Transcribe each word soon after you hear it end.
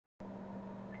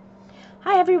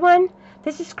Hi everyone,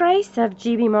 this is Grace of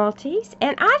GB Maltese,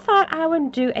 and I thought I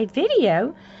would do a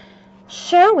video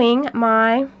showing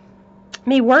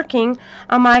me working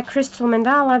on my crystal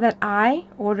mandala that I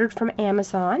ordered from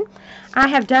Amazon. I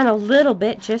have done a little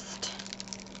bit just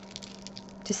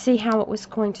to see how it was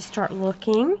going to start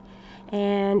looking,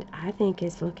 and I think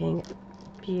it's looking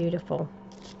beautiful.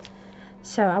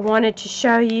 So I wanted to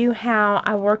show you how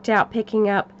I worked out picking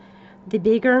up the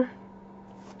bigger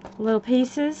little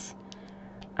pieces.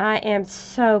 I am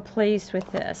so pleased with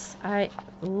this. I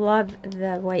love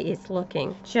the way it's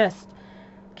looking. Just,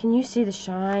 can you see the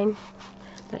shine?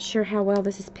 Not sure how well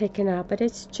this is picking up, but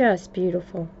it's just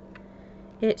beautiful.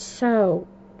 It's so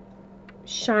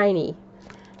shiny,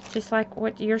 just like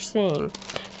what you're seeing.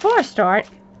 Before I start,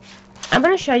 I'm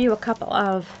going to show you a couple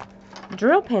of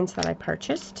drill pins that I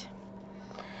purchased.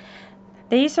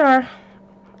 These are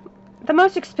the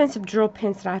most expensive drill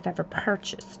pins that I've ever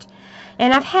purchased.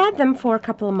 And I've had them for a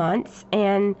couple of months,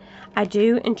 and I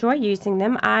do enjoy using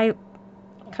them. I,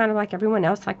 kind of like everyone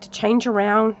else, like to change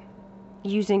around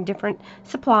using different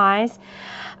supplies.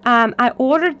 I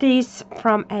ordered these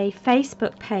from a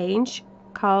Facebook page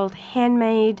called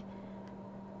Handmade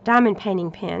Diamond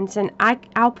Painting Pins, and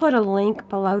I'll put a link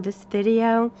below this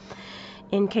video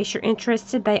in case you're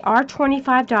interested. They are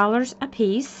 $25 a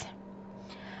piece,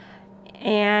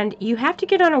 and you have to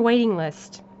get on a waiting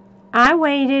list. I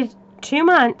waited 2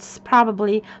 months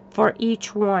probably for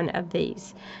each one of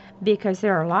these because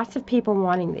there are lots of people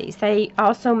wanting these. They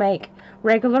also make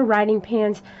regular writing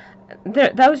pens.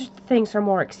 Those things are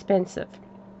more expensive.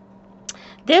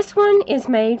 This one is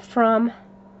made from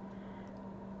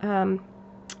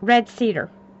red cedar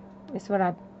is what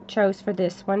I chose for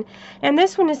this one, and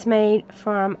this one is made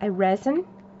from a resin,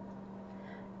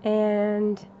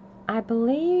 and I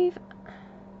believe,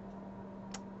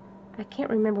 I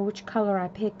can't remember which color I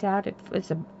picked out. It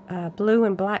was a blue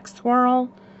and black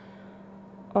swirl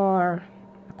or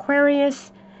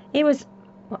Aquarius. It was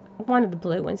one of the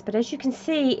blue ones, but as you can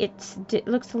see, it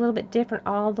looks a little bit different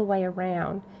all the way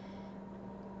around.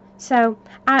 So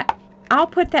I'll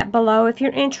put that below if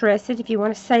you're interested, if you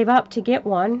want to save up to get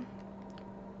one,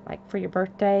 like for your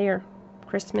birthday or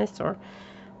Christmas or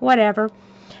whatever.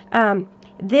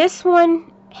 This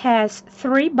one has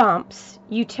 3 bumps.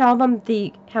 You tell them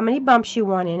how many bumps you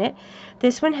want in it.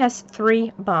 This one has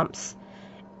 3 bumps,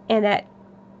 and that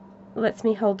lets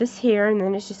me hold this here, and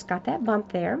then it's just got that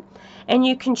bump there, and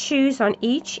you can choose on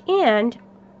each end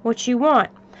what you want.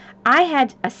 I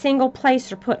had a single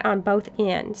placer put on both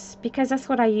ends because that's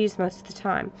what I use most of the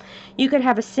time. You could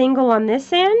have a single on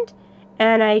this end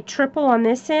and a triple on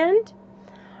this end,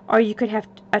 or you could have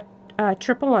a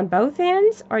triple on both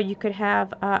ends, or you could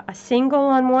have a single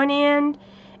on one end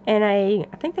and I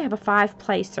think they have a 5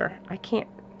 placer. I think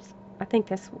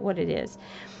that's what it is.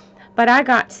 But I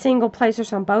got single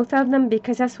placers on both of them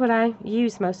because that's what I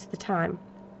use most of the time.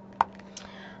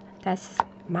 That's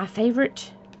my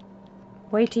favorite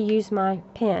way to use my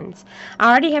pens.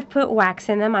 I already have put wax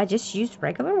in them. I just used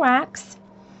regular wax.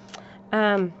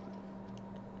 I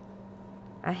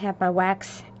have my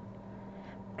wax.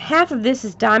 Half of this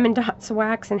is Diamond Dots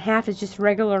wax and half is just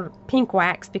regular pink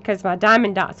wax because my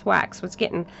Diamond Dots wax was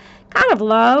getting kind of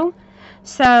low.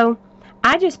 So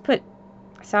I just put,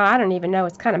 so I don't even know,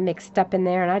 it's kind of mixed up in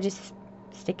there, and I just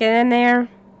stick it in there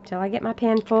till I get my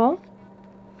pen full.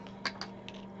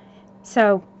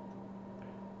 So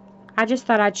I just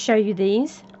thought I'd show you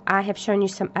these. I have shown you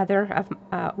some other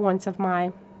ones of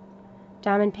my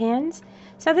diamond pens.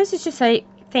 So this is just a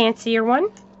fancier one.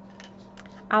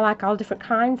 I like all different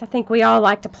kinds. I think we all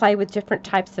like to play with different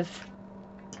types of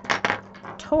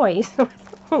toys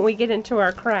when we get into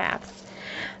our crafts.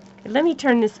 Let me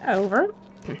turn this over.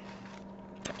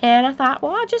 And I thought,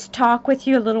 well, I'll just talk with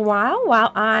you a little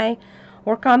while I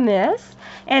work on this.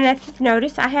 And if you've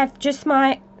noticed, I have just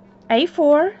my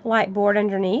A4 light board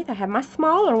underneath. I have my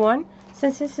smaller one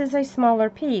since this is a smaller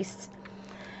piece.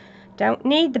 Don't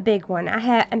need the big one.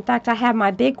 In fact, I have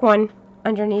my big one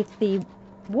underneath the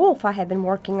wolf I have been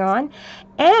working on,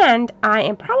 and I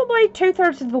am probably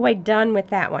 2/3 of the way done with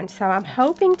that one. So I'm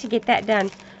hoping to get that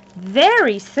done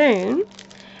very soon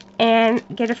and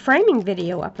get a framing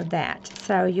video up of that.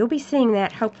 So you'll be seeing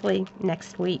that hopefully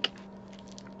next week.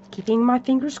 Keeping my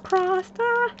fingers crossed.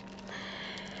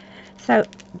 So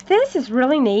this is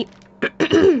really neat.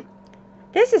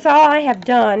 This is all I have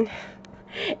done,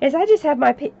 is I just have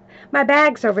my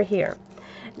bags over here.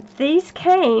 These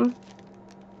came,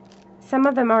 some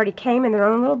of them already came in their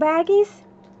own little baggies,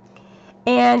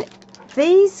 and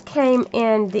these came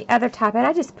in the other type, and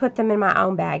I just put them in my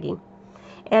own baggie.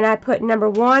 And I put number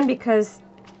 1 because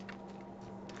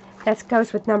that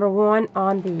goes with number 1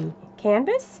 on the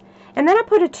canvas. And then I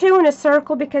put a 2 in a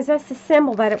circle because that's the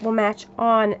symbol that it will match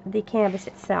on the canvas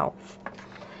itself.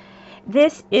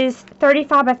 This is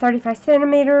 35 by 35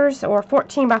 centimeters or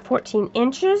 14 by 14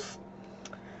 inches.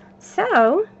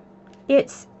 So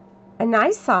it's a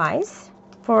nice size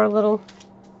for a little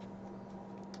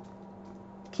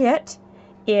kit.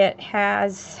 It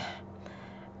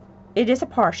is a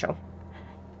partial.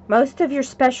 Most of your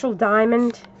special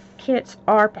diamond kits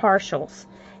are partials,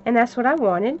 and that's what I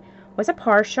wanted, was a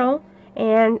partial,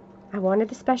 and I wanted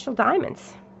the special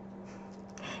diamonds.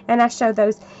 And I showed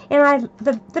those in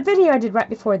the video I did right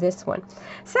before this one.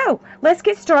 So let's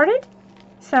get started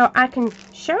so I can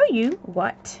show you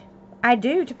what I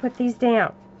do to put these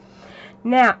down.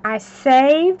 Now, I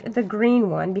saved the green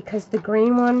one because the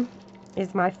green one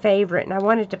is my favorite, and I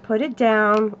wanted to put it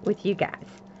down with you guys.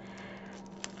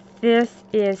 This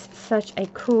is such a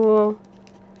cool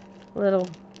little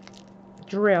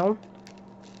drill.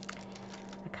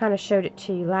 I kind of showed it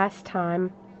to you last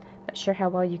time. Not sure how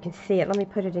well you can see it. Let me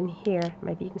put it in here.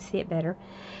 Maybe you can see it better.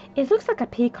 It looks like a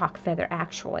peacock feather,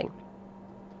 actually.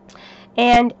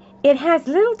 And it has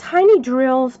little tiny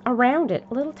drills around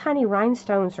it, little tiny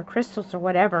rhinestones or crystals or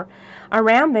whatever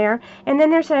around there. And then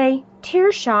there's a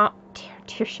tear-shaped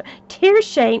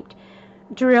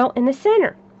drill in the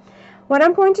center. What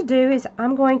I'm going to do is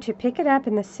I'm going to pick it up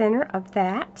in the center of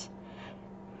that.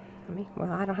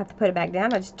 Well, I don't have to put it back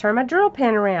down. I just turn my drill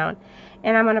pen around,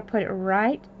 and I'm going to put it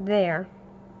right there.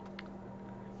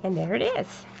 And there it is.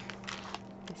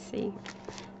 Let's see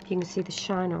if you can see the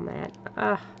shine on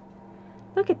that.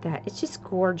 Look at that. It's just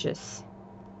gorgeous.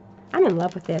 I'm in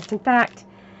love with this. In fact,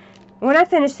 when I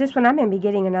finish this one, I'm going to be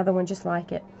getting another one just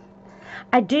like it.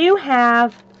 I do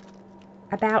have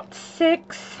about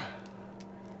 6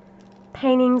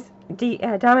 paintings,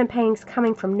 diamond paintings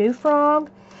coming from New Frog,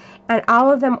 and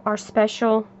all of them are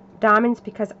special diamonds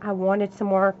because I wanted some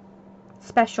more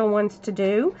special ones to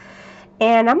do.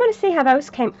 And I'm going to see how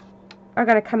those are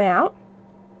going to come out.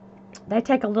 They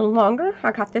take a little longer.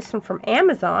 I got this one from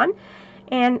Amazon,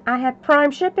 and I had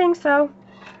Prime shipping, so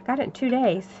I got it in 2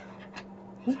 days.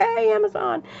 Yay,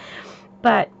 Amazon!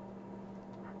 But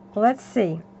let's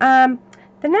see.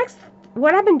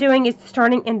 What I've been doing is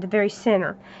starting in the very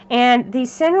center, and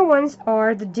these center ones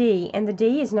are the D, and the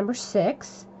D is number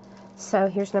 6. So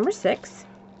here's number 6,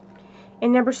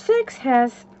 and number 6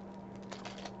 has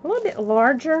a little bit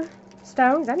larger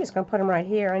stones. I'm just going to put them right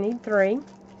here. I need 3,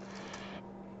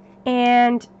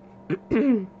 and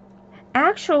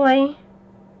actually,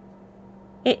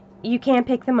 you can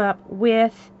pick them up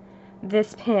with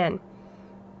this pen,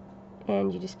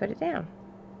 and you just put it down.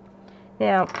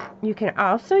 Now, you can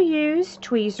also use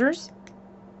tweezers.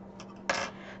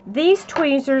 These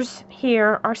tweezers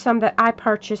here are some that I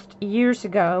purchased years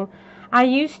ago. I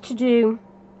used to do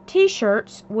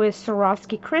t-shirts with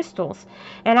Swarovski crystals,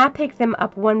 and I picked them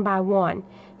up one by one.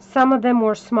 Some of them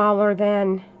were smaller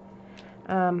than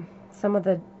some of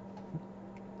the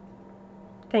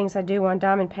things I do on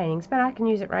diamond paintings, but I can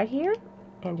use it right here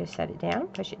and just set it down,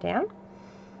 push it down,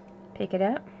 pick it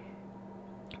up,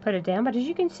 put it down. But as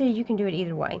you can see, you can do it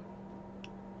either way.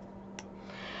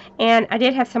 And I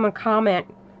did have someone comment,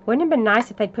 wouldn't it have been nice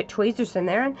if they'd put tweezers in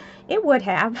there? And it would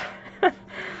have.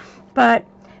 But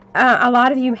a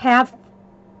lot of you have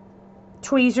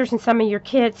tweezers in some of your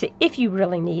kits if you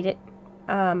really need it.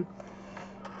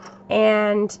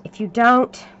 And if you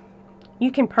don't,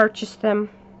 you can purchase them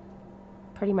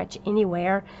pretty much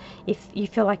anywhere if you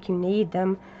feel like you need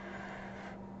them.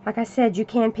 Like I said, you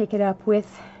can pick it up with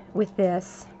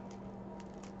this.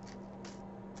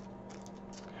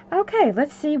 Okay,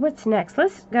 let's see what's next.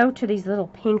 Let's go to these little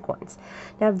pink ones.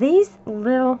 Now these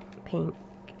little pink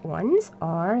ones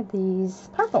are these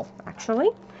purple,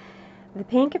 actually. The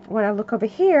pink, when I look over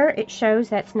here, it shows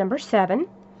that's number 7.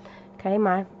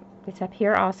 Okay, it's up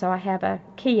here also. I have a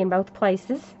key in both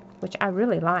places, which I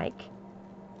really like.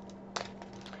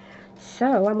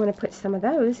 So I'm going to put some of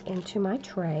those into my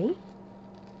tray.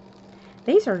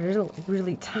 These are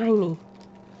really tiny.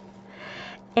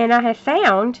 And I have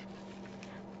found,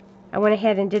 I went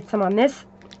ahead and did some on this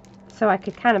so I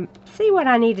could kind of see what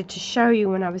I needed to show you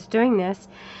when I was doing this,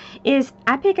 is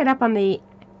I pick it up on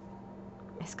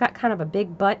it's got kind of a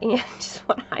big butt end, is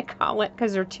what I call it,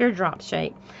 because they're teardrop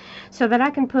shaped. So that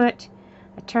I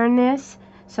turn this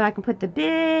so I can put the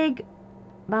big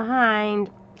behind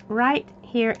right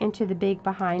here into the big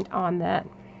behind on that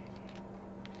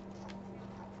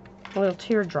little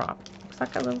teardrop. Looks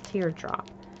like a little teardrop.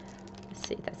 Let's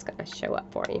see if that's going to show up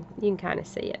for you. You can kind of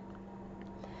see it.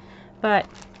 But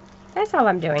that's all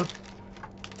I'm doing.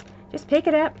 Just pick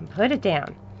it up and put it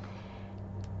down.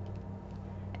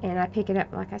 And I pick it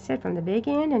up, like I said, from the big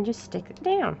end and just stick it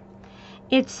down.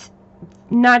 It's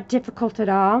not difficult at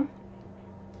all.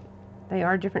 They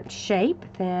are a different shape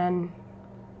than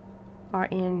are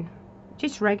in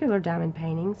just regular diamond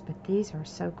paintings, but these are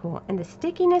so cool. And the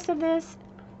stickiness of this,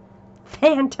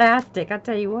 fantastic. I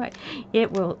tell you what,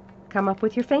 it will come up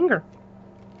with your finger.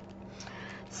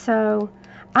 So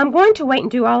I'm going to wait and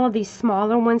do all of these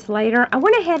smaller ones later. I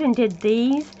went ahead and did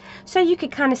these so you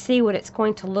could kind of see what it's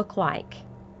going to look like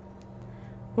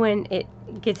when it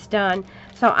gets done.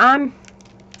 So I'm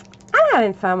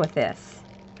having fun with this.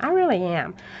 I really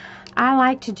am. I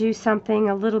like to do something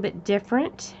a little bit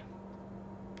different,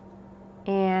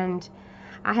 and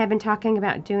I have been talking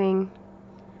about doing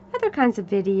other kinds of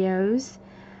videos.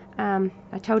 I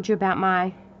told you about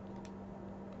my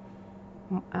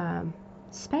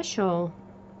special,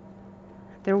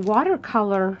 they're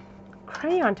watercolor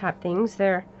crayon type things.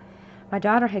 My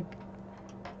daughter had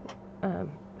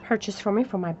purchased for me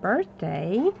for my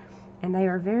birthday, and they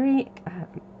are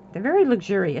they're very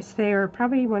luxurious. They are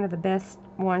probably one of the best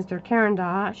ones. They're Caran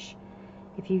d'Ache.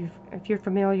 If you're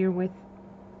familiar with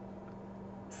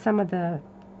some of the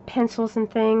pencils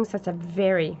and things, that's a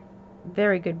very,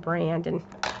 very good brand, and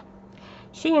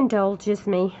she indulges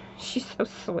me. She's so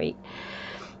sweet.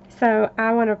 So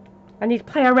I need to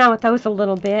play around with those a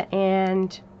little bit,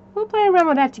 and we'll play around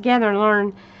with that together and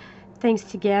learn things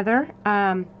together.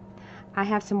 I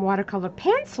have some watercolor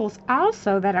pencils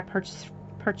also that I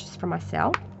purchased for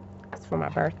myself. It's for my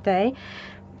birthday.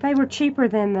 They were cheaper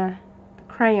than the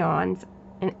crayons,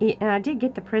 and I did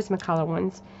get the Prismacolor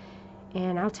ones,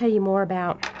 and I'll tell you more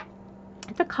about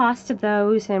the cost of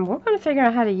those, and we're going to figure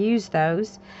out how to use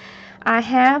those. I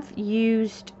have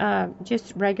used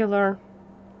just regular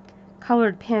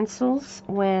colored pencils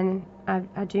when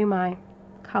I do my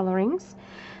colorings,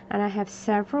 and I have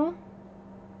several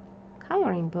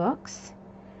coloring books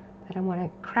that I want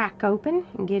to crack open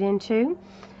and get into.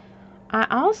 I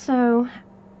also,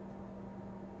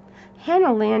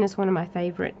 Hannah Lynn is one of my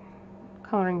favorite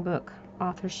coloring book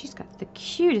authors. She's got the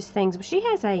cutest things. But she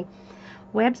has a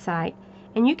website,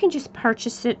 and you can just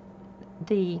purchase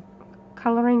the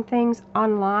coloring things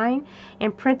online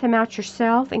and print them out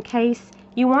yourself in case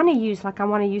you want to use, like I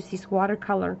want to use these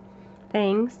watercolor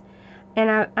things,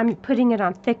 and I'm putting it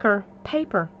on thicker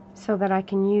paper so that I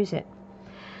can use it.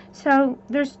 So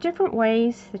there's different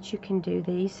ways that you can do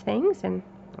these things, and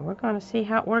we're going to see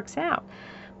how it works out.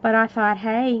 But I thought,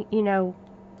 hey, you know,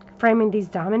 framing these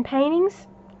diamond paintings,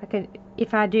 I could,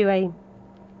 if I do a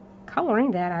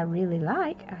coloring that I really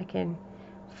like, I can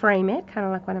frame it, kind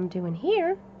of like what I'm doing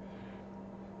here.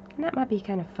 And that might be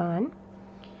kind of fun.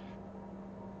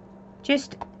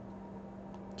 Just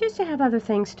to have other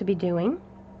things to be doing.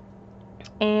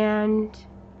 And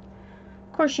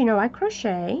of course, you know, I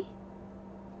crochet,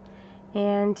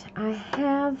 and I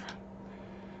have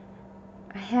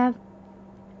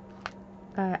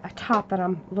a top that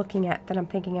I'm looking at that I'm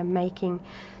thinking of making.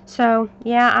 So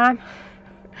yeah,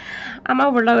 I'm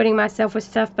overloading myself with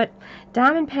stuff, but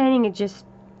diamond painting is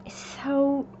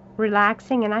so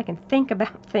relaxing, and I can think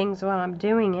about things while I'm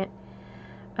doing it.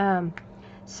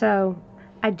 So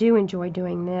I do enjoy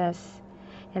doing this,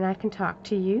 and I can talk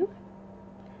to you.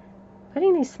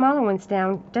 Putting these smaller ones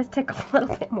down does take a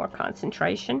little bit more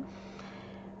concentration.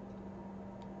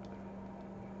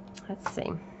 Let's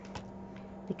see,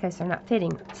 because they're not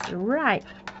fitting right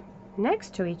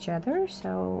next to each other,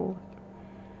 so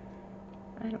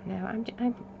I don't know.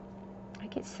 I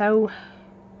get so,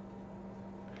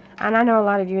 and I know a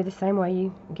lot of you are the same way.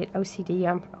 You get OCD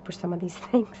over some of these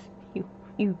things.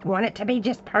 You want it to be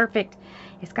just perfect.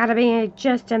 It's got to be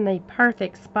just in the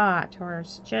perfect spot, or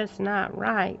it's just not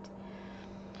right.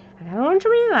 And I learned to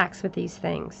relax with these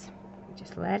things.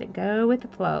 Just let it go with the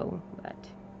flow, but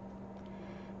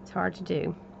it's hard to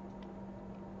do.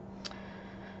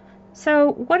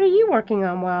 So what are you working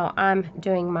on while I'm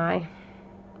doing my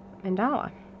mandala?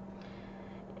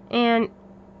 And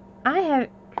I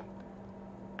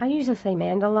usually say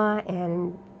mandala,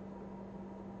 and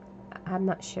I'm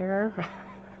not sure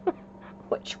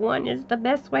which one is the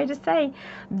best way to say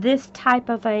this type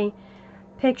of a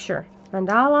picture.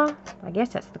 Mandala, I guess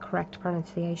that's the correct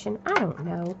pronunciation. I don't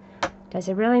know. Does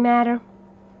it really matter?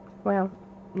 Well,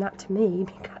 not to me,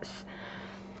 because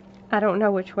I don't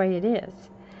know which way it is.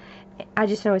 I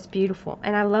just know it's beautiful,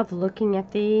 and I love looking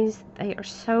at these. They are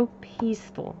so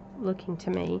peaceful looking to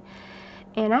me,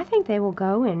 and I think they will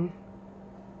go in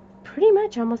pretty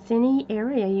much almost any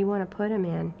area you want to put them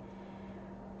in.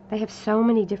 They have so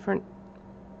many different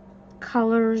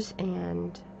colors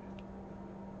and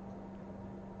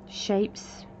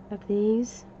shapes of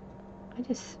these. I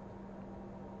just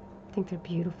think they're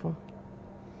beautiful.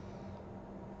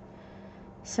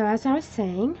 So as I was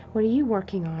saying, what are you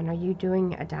working on? Are you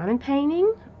doing a diamond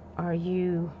painting? Are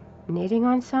you knitting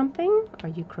on something? Are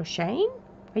you crocheting?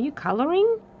 Are you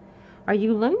coloring? Are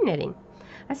you loom knitting?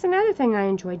 That's another thing I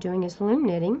enjoy doing, is loom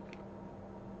knitting.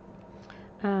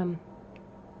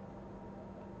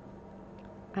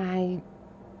 I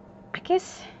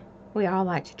guess we all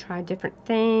like to try different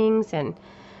things and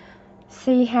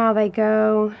see how they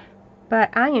go,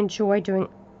 but I enjoy doing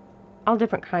all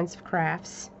different kinds of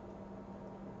crafts.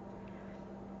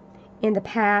 In the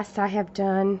past, I've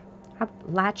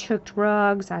latch hooked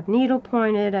rugs, I've needle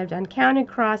pointed, I've done counted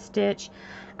cross stitch,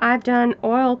 I've done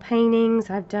oil paintings,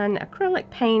 I've done acrylic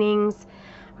paintings,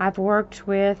 I've worked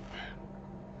with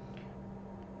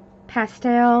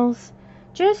pastels,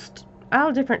 just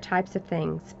all different types of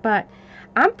things. But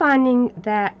I'm finding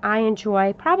that I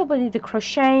enjoy probably the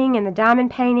crocheting and the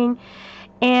diamond painting,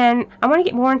 and I want to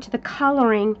get more into the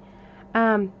coloring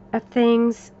of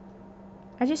things.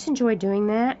 I just enjoy doing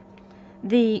that.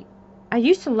 I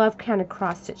used to love counted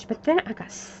cross stitch, but then I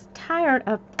got tired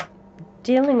of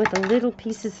dealing with the little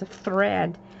pieces of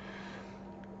thread.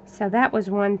 So that was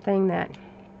one thing that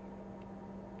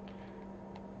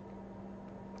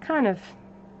kind of,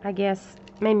 I guess,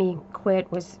 made me quit.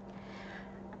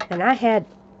 And I had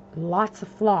lots of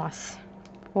floss,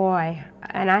 boy,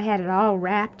 and I had it all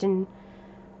wrapped and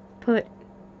put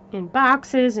in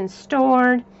boxes and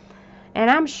stored. And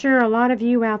I'm sure a lot of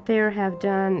you out there have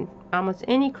done almost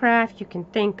any craft you can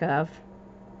think of,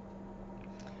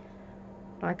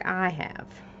 like I have.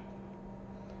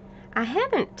 I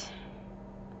haven't.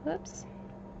 Whoops.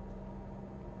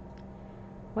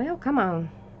 Well, come on.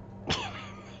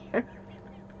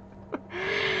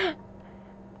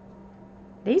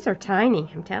 These are tiny,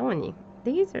 I'm telling you.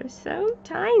 These are so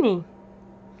tiny.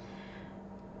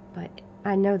 But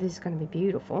I know this is going to be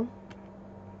beautiful.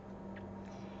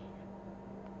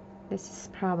 This is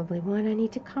probably one I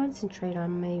need to concentrate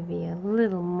on maybe a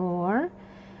little more.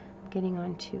 I'm getting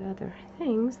on to other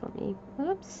things.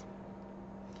 Whoops.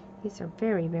 These are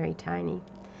very, very tiny.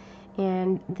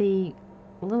 And the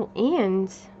little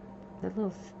ends, the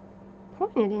little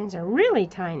pointed ends are really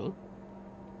tiny.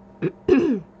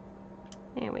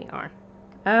 There we are.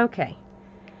 Okay.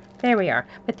 There we are.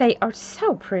 But they are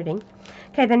so pretty.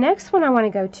 Okay, the next one I want to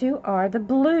go to are the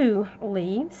blue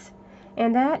leaves.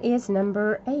 And that is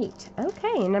number 8.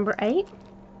 Okay, number 8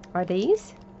 are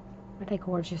these. Aren't they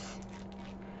gorgeous?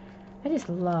 I just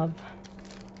love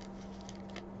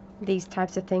these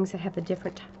types of things that have the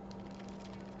different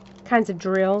kinds of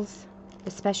drills,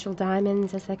 the special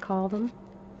diamonds as they call them.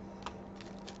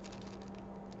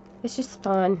 It's just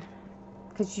fun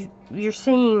because you're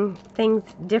seeing things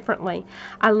differently.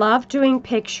 I love doing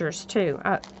pictures too.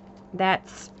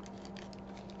 That's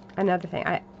another thing.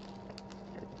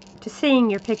 To seeing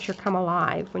your picture come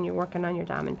alive when you're working on your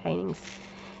diamond paintings.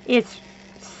 It's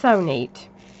so neat.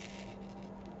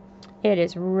 It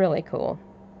is really cool.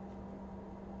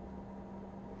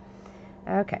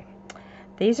 Okay.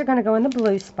 These are going to go in the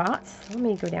blue spots. Let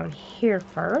me go down here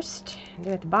first. Do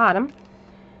it at the bottom.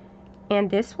 And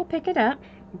this will pick it up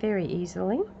very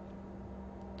easily.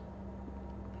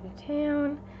 Put it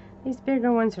down. These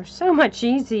bigger ones are so much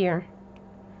easier.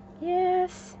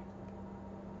 Yes.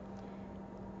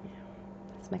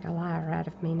 Make a liar out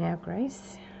of me now,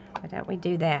 Grace. Why don't we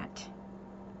do that?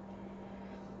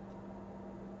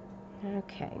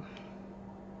 Okay.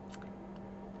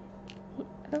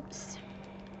 Oops.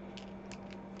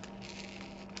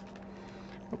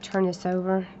 I'll turn this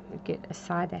over and get a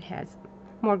side that has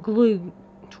more glue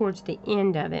towards the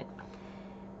end of it.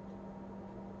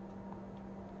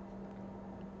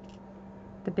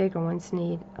 The bigger ones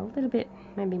need a little bit,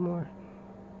 maybe more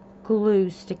glue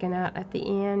sticking out at the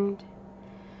end.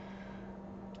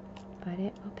 But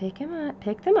it will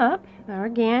pick them up. Or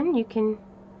again, you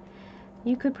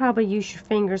could probably use your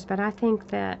fingers, but I think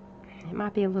that it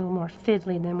might be a little more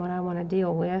fiddly than what I want to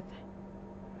deal with.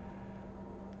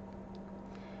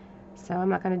 So I'm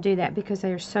not going to do that because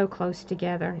they are so close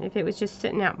together. If it was just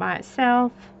sitting out by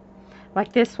itself,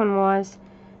 like this one was,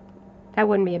 that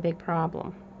wouldn't be a big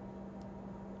problem.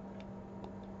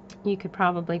 You could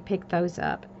probably pick those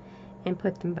up and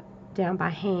put them down by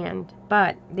hand.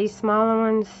 But these smaller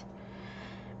ones,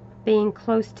 being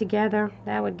close together,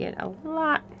 that would get a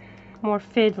lot more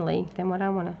fiddly than what I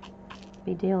want to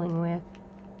be dealing with.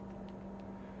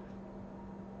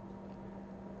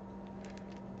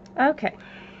 Okay,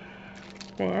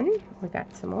 then we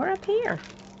got some more up here.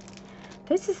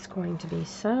 This is going to be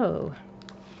so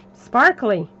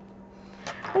sparkly.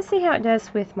 Let's see how it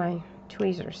does with my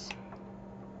tweezers.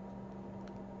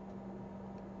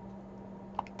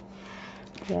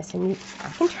 Yes, and I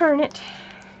can turn it.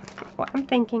 Well, I'm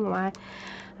thinking why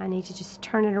I need to just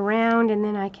turn it around, and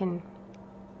then I can,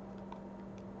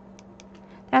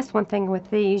 that's one thing with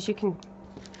these, you can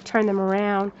turn them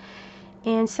around.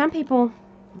 And some people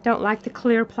don't like the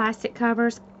clear plastic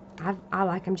covers. I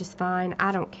like them just fine.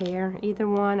 I don't care. Either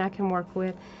one I can work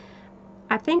with.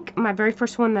 I think my very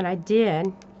first one that I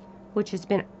did, which has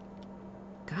been,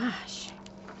 gosh,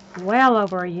 well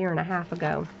over a year and a half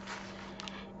ago,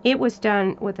 it was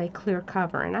done with a clear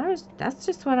cover, and that's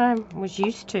just what I was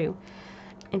used to.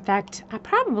 In fact, I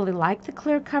probably like the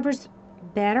clear covers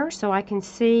better so I can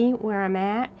see where I'm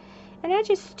at, and I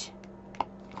just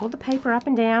pull the paper up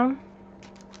and down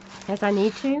as I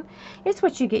need to. It's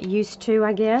what you get used to,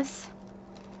 I guess.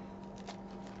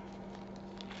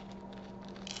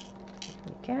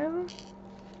 There we go.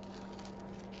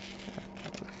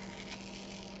 Okay.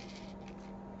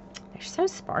 They're so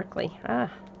sparkly. Look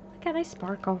how they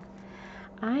sparkle.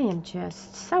 I am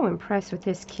just so impressed with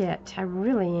this kit. I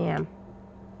really am.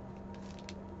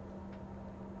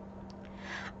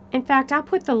 In fact, I'll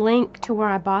put the link to where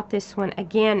I bought this one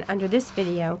again under this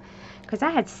video, because I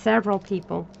had several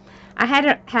people. I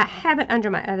have it under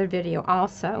my other video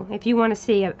also, if you want to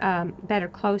see a better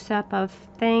close-up of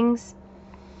things.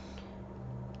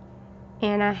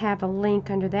 And I have a link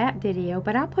under that video,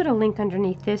 but I'll put a link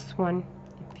underneath this one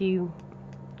if you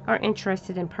are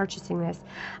interested in purchasing this.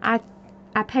 I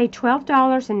paid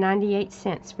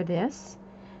 $12.98 for this,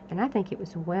 and I think it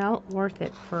was well worth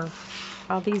it for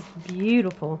all these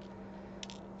beautiful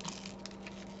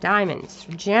diamonds,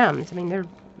 gems. I mean, they're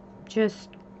just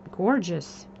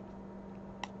gorgeous.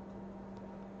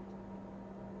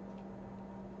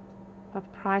 But the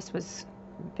price was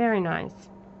very nice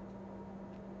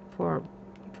for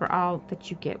all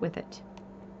that you get with it.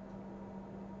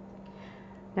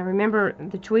 Now remember,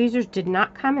 the tweezers did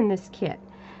not come in this kit,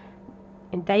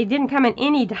 and they didn't come in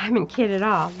any diamond kit at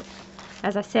all.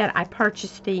 As I said, I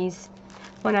purchased these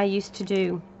when I used to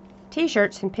do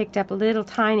t-shirts and picked up little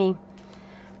tiny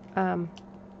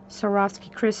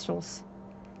Swarovski crystals.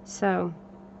 So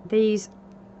these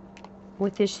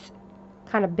with this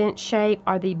kind of bent shape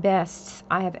are the best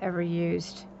I have ever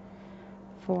used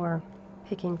for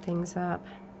picking things up.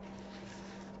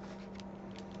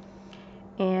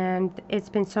 And it's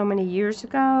been so many years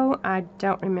ago, I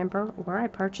don't remember where I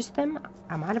purchased them.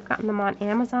 I might have gotten them on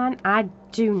Amazon. I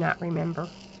do not remember.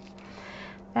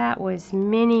 That was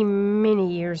many,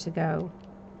 many years ago.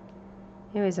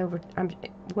 It was over,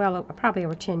 well, probably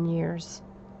over 10 years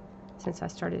since I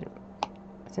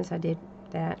did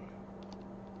that.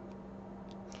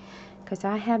 Because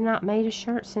I have not made a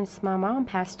shirt since my mom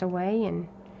passed away, and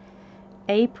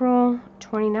April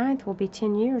 29th will be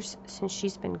 10 years since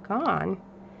she's been gone.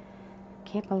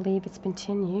 Can't believe it's been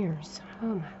 10 years.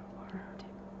 Oh my word.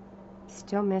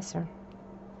 Still miss her.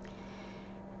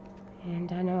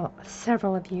 And I know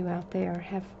several of you out there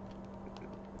have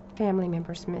family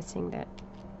members missing that.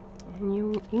 And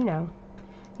you know,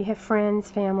 you have friends,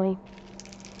 family.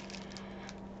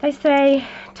 They say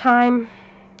time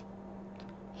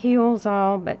heals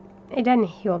all, but it doesn't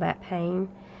heal that pain.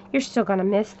 You're still going to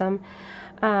miss them.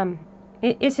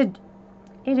 It is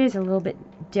a little bit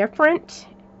different,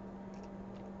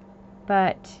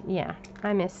 but yeah,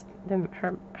 I miss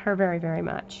her very, very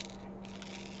much.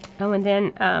 Oh, and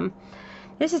then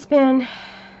this has been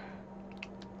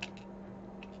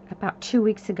about 2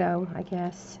 weeks ago, I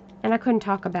guess, and I couldn't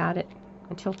talk about it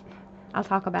until I'll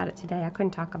talk about it today. I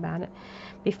couldn't talk about it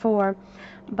before,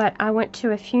 but I went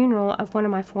to a funeral of one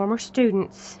of my former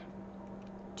students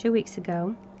 2 weeks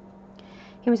ago.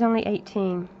 He was only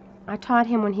 18. I taught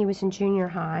him when he was in junior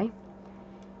high.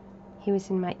 He was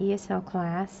in my ESL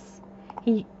class.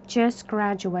 He just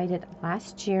graduated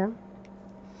last year.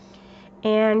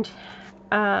 And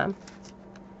from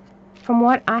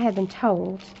what I have been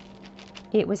told,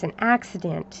 it was an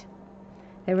accident.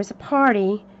 There was a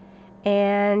party,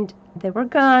 and there were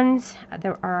guns.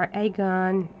 There are a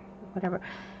gun, whatever.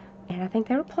 And I think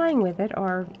they were playing with it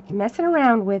or messing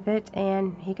around with it,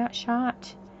 and he got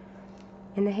shot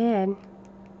in the head,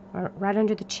 or right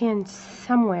under the chin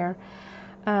somewhere.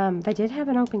 They did have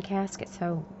an open casket,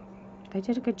 so they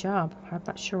did a good job. I'm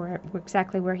not sure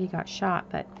exactly where he got shot,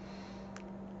 but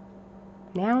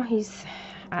now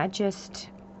I just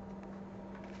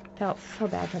felt so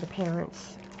bad for the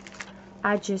parents.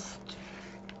 That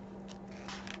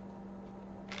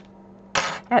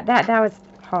was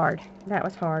hard. That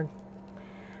was hard.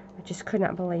 I just could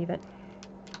not believe it.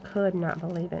 Could not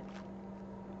believe it.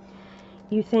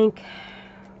 You think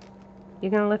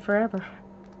you're going to live forever,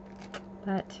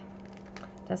 but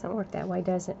it doesn't work that way,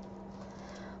 does it?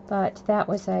 But that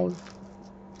was a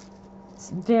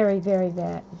very, very,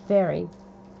 very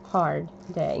hard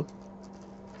day.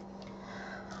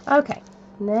 Okay,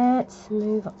 let's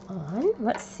move on.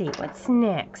 Let's see, what's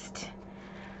next?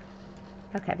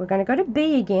 Okay, we're going to go to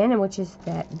B again, which is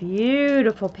that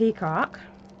beautiful peacock.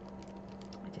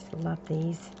 I just love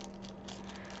these.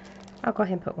 I'll go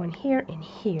ahead and put one here and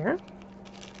here.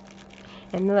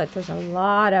 And look, there's a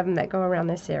lot of them that go around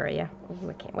this area. Oh,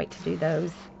 I can't wait to do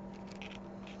those.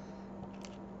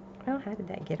 Well, how did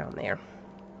that get on there?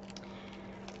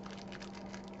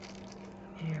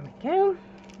 There we go.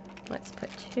 Let's put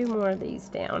 2 more of these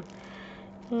down.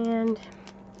 And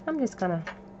I'm just going to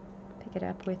pick it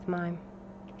up with my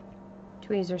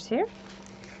tweezers here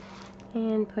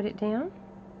and put it down.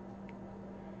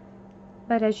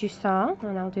 But as you saw,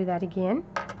 and I'll do that again,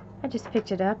 I just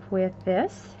picked it up with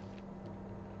this.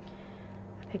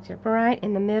 I picked it up right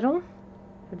in the middle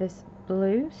of this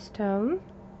blue stone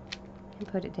and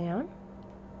put it down.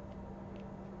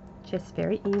 Just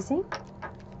very easy.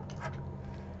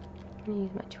 I'm going to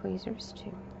use my tweezers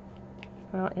too.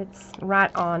 Well, it's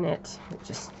right on it. I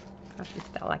just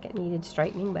felt like it needed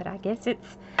straightening, but I guess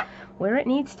it's where it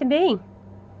needs to be.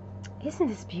 Isn't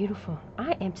this beautiful?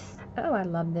 I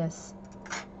love this.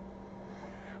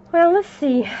 Well, let's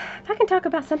see if I can talk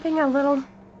about something a little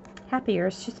happier.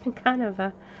 It's just been kind of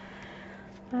a,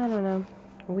 I don't know,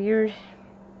 weird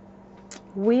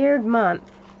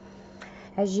month.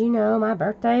 As you know, my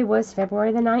birthday was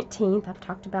February the 19th. I've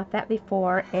talked about that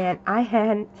before. And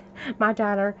my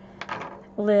daughter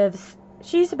lives,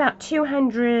 she's about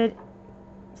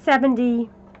 270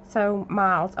 so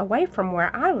miles away from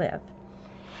where I live.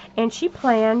 And she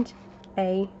planned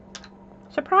a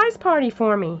surprise party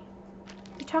for me.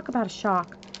 You talk about a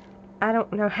shock. I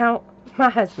don't know how my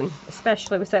husband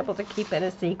especially was able to keep it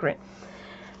a secret.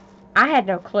 I had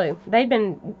no clue. They'd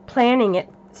been planning it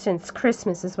since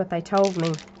Christmas is what they told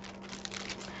me.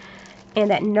 And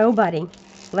that nobody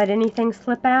let anything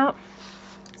slip out.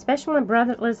 Especially my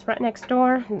brother that lives right next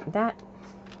door.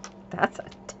 That's a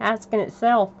task in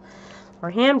itself for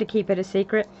him to keep it a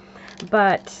secret.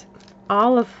 But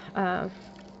all of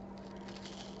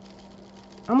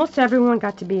almost everyone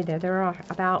got to be there. There are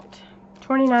about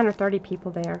 29 or 30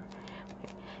 people there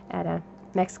at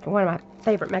one of my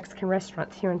favorite Mexican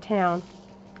restaurants here in town,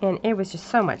 and it was just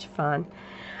so much fun.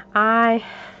 I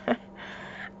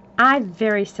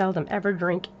very seldom ever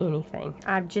drink anything.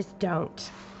 I just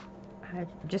don't.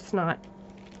 Just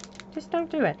don't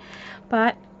do it.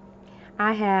 But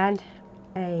I had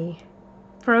a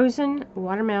frozen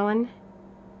watermelon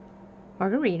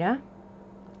margarita,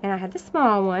 and I had the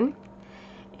small one,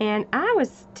 and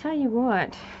tell you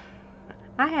what,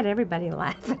 I had everybody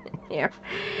laughing in there.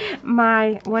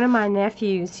 One of my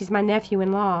nephews, he's my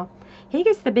nephew-in-law, he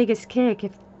gets the biggest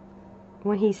kick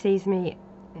when he sees me,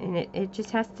 and it just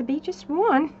has to be just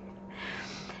one,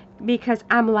 because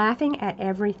I'm laughing at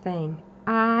everything.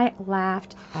 I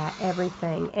laughed at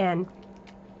everything, and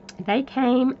they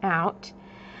came out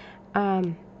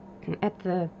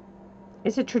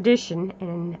it's a tradition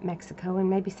in Mexico and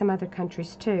maybe some other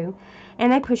countries too,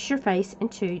 and they push your face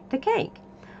into the cake.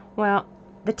 Well,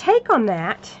 the take on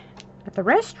that at the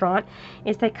restaurant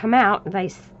is they come out,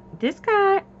 this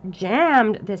guy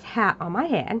jammed this hat on my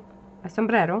head, a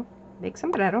sombrero, big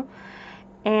sombrero,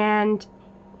 and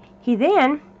he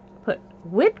then put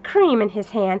whipped cream in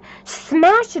his hand,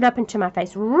 smashed it up into my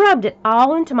face, rubbed it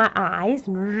all into my eyes,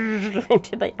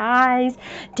 into the eyes,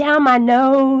 down my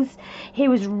nose. He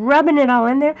was rubbing it all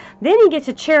in there. Then he gets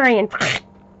a cherry and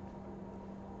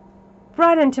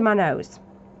right into my nose.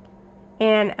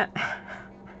 And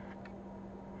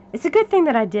it's a good thing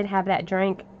that I did have that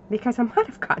drink, because I might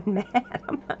have gotten mad.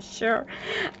 I'm not sure.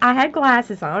 I had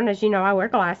glasses on. As you know, I wear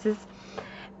glasses.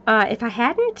 If I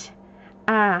hadn't,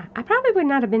 I probably would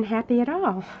not have been happy at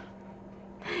all,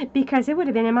 because it would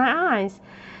have been in my eyes.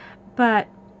 But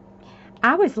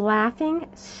I was laughing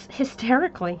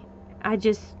hysterically. I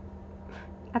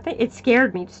think it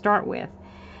scared me to start with,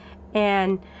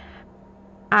 and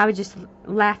I was just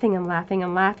laughing and laughing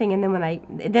and laughing. And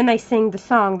then they sing the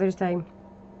song. There's a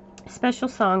special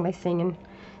song they sing in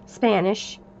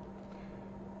Spanish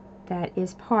that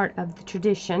is part of the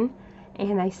tradition.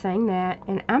 And they sang that,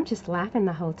 and I'm just laughing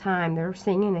the whole time. They're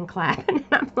singing and clapping, and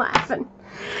I'm laughing,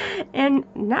 and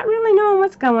not really knowing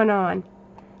what's going on.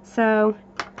 So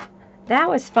that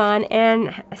was fun.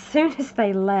 And as soon as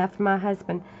they left, my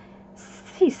husband,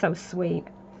 he's so sweet,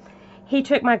 he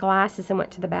took my glasses and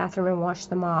went to the bathroom and washed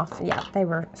them off. Yeah, they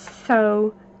were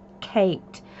so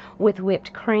caked with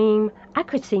whipped cream. I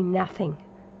could see nothing.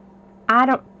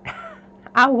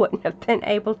 I wouldn't have been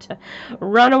able to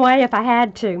run away if I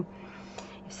had to.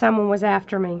 Someone was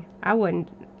after me, I wouldn't,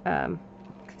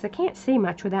 because I can't see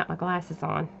much without my glasses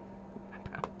on.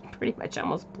 pretty much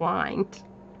almost blind.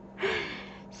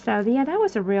 So yeah, that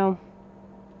was a real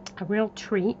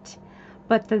treat.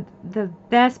 But the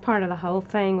best part of the whole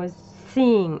thing was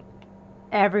seeing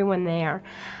everyone there.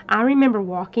 I remember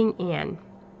walking in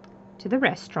to the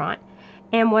restaurant,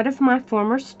 and one of my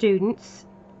former students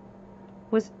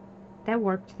that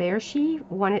worked there, she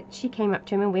came up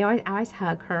to me, and I always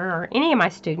hug her, or any of my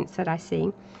students that I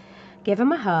see, give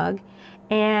them a hug.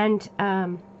 And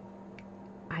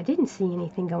I didn't see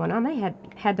anything going on. They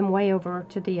had them way over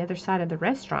to the other side of the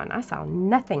restaurant. I saw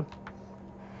nothing.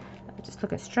 I was just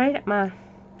looking straight at my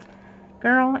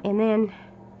girl, and then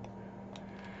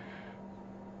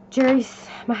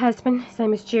my husband, his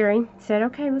name is Jerry, said,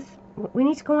 okay, we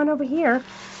need to go on over here.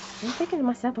 I'm thinking to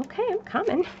myself, okay, I'm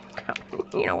coming.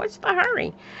 You know, what's the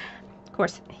hurry? Of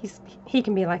course, he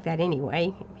can be like that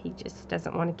anyway. He just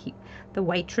doesn't want to keep the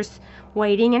waitress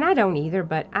waiting, and I don't either,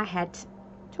 but I had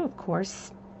to, of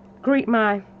course, greet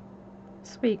my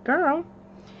sweet girl.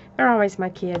 They're always my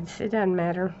kids. It doesn't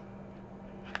matter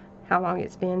how long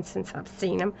it's been since I've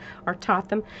seen them or taught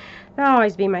them. They'll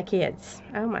always be my kids.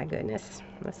 Oh my goodness.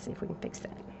 Let's see if we can fix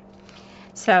that.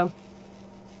 So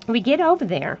we get over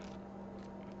there,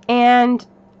 and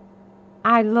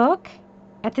I look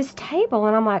at this table,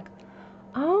 and I'm like,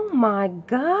 oh my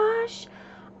gosh,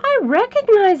 I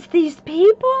recognize these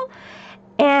people.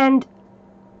 And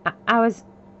I was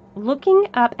looking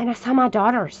up, and I saw my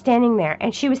daughter standing there,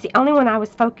 and she was the only one I was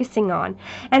focusing on.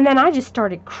 And then I just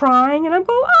started crying, and I'm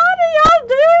going, what are y'all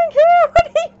doing here? What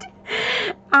are you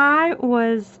doing? I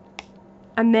was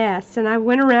a mess, and I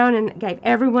went around and gave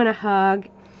everyone a hug.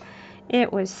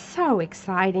 It was so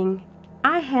exciting.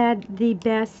 I had the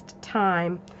best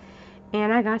time,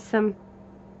 and I got some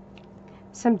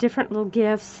different little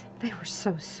gifts. They were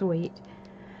so sweet.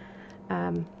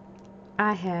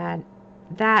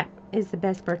 That is the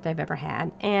best birthday I've ever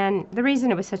had, and the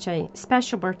reason it was such a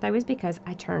special birthday was because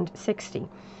I turned 60,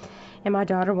 and my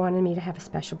daughter wanted me to have a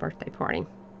special birthday party.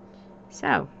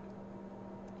 So,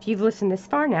 if you've listened this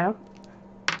far now,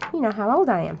 you know how old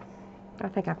I am. I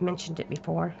think I've mentioned it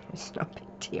before. It's no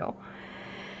big deal.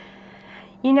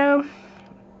 You know,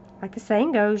 like the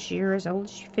saying goes, you're as old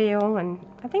as you feel, and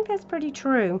I think that's pretty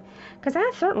true, because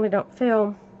I certainly don't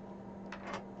feel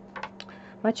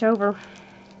much over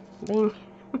being,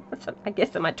 I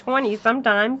guess, in my 20s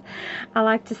sometimes. I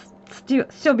like to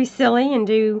still be silly and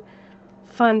do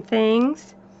fun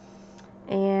things,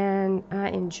 and I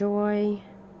enjoy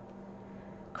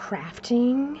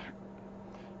crafting,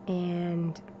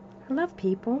 and I love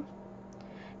people.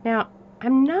 Now,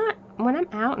 when I'm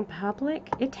out in public,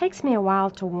 it takes me a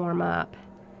while to warm up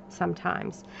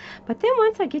sometimes. But then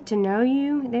once I get to know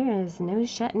you, there is no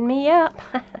shutting me up.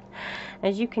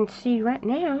 As you can see right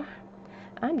now,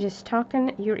 I'm just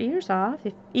talking your ears off.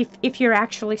 If you're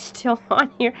actually still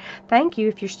on here, thank you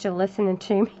if you're still listening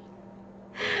to me.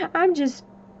 I just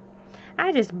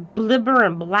blibber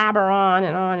and blabber on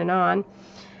and on and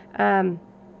on.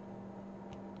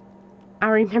 I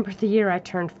remember the year I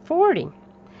turned 40.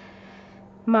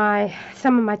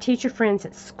 Some of my teacher friends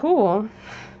at school,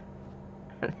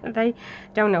 they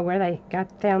don't know where they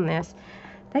found this.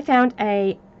 They found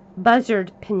a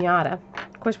buzzard piñata.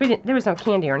 Of course, there was no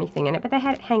candy or anything in it, but they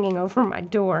had it hanging over my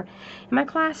door in my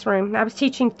classroom. I was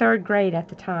teaching 3rd grade at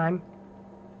the time.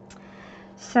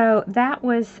 So that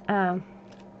was,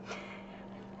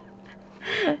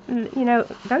 you know,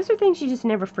 those are things you just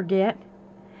never forget.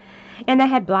 And they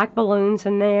had black balloons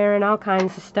in there and all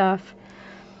kinds of stuff.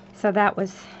 So that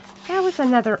was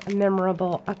another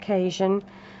memorable occasion.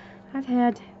 I've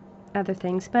had other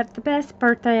things, but the best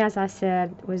birthday, as I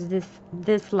said, was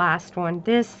this last one.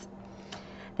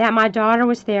 That my daughter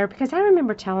was there, because I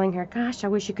remember telling her, gosh, I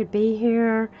wish you could be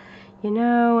here. You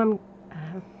know,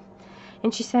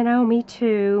 and she said, oh, me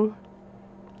too.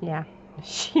 Yeah,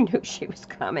 she knew she was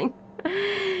coming.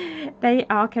 They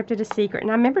all kept it a secret. And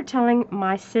I remember telling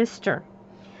my sister.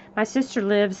 My sister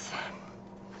lives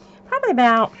probably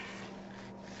about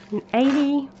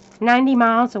 80, 90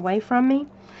 miles away from me.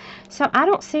 So I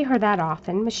don't see her that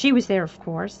often. But she was there, of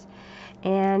course.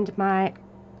 And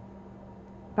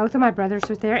both of my brothers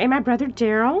were there. And my brother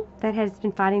Daryl, that has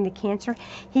been fighting the cancer,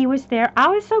 he was there. I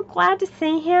was so glad to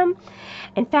see him.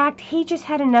 In fact, he just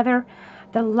had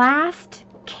the last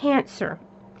cancer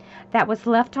that was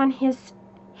left on his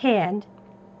head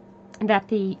that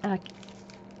the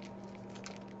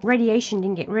radiation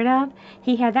didn't get rid of.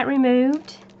 He had that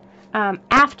removed.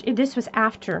 This was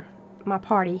after my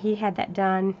party. He had that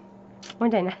done one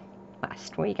day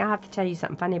last week. I have to tell you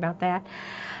something funny about that.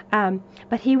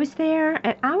 But he was there,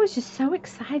 and I was just so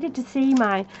excited to see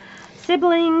my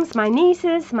siblings, my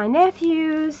nieces, my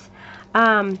nephews.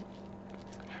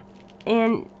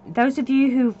 And those of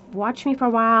you who've watched me for a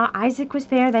while, Isaac was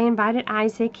there. They invited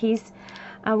Isaac. He's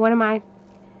one of my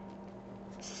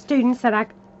students that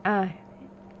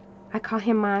I call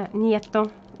him my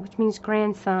nieto, which means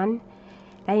grandson.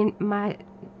 My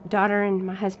daughter and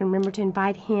my husband remember to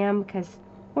invite him because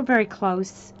we're very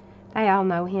close. They all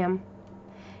know him.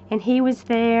 And he was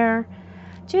there.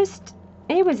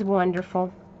 It was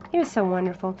wonderful. It was so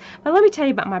wonderful. But let me tell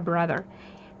you about my brother.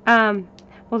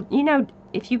 Well, you know,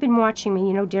 if you've been watching me,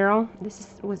 you know Daryl.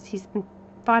 He's been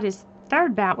fought his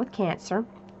third bout with cancer.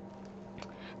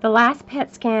 The last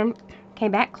PET scan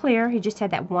came back clear. He just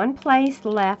had that one place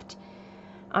left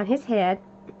on his head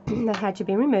that had to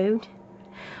be removed.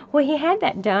 Well, he had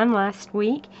that done last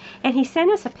week, and he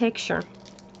sent us a picture.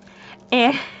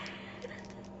 And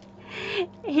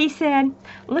he said,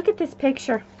 look at this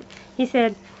picture. He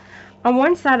said, on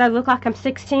one side I look like I'm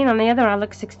 16, on the other I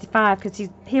look 65, because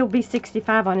he'll be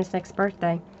 65 on his next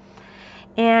birthday.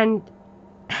 And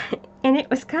it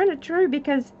was kind of true,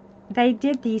 because they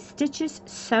did these stitches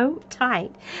so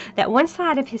tight that one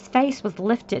side of his face was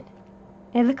lifted.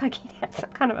 It looked like he had some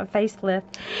kind of a facelift.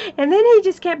 And then he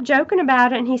just kept joking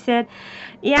about it, and he said,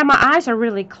 yeah, my eyes are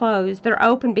really closed. They're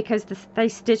open because they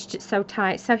stitched it so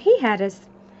tight. So he has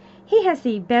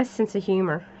the best sense of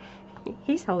humor.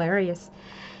 He's hilarious.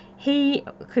 He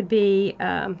could be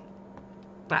a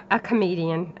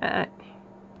comedian.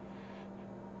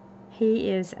 He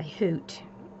is a hoot.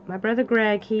 My brother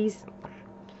Greg, he's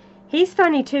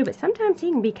funny too, but sometimes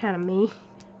he can be kind of mean.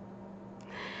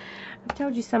 I've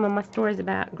told you some of my stories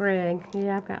about Greg.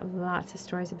 Yeah, I've got lots of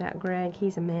stories about Greg.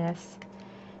 He's a mess.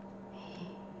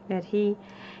 But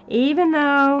even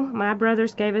though my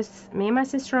brothers gave me and my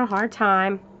sister a hard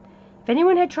time, if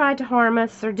anyone had tried to harm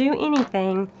us or do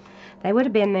anything, they would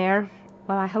have been there.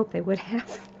 Well, I hope they would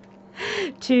have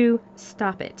to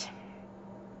stop it.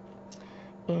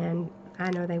 And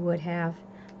I know they would have.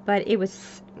 But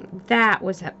because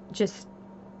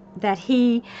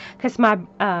my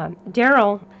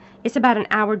Daryl, it's about an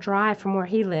hour drive from where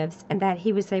he lives, and that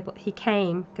he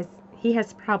came because he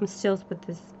has problems still with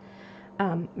his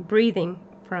breathing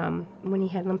from when he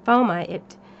had lymphoma.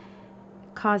 It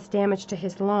caused damage to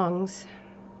his lungs.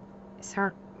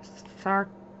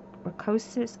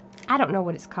 Sarcoidosis. I don't know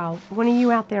what it's called. One of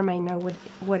you out there may know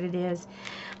what it is,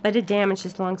 but it damaged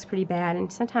his lungs pretty bad,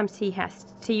 and sometimes he has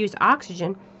to use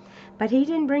oxygen. But he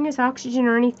didn't bring his oxygen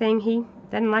or anything. He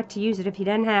doesn't like to use it if he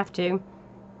doesn't have to.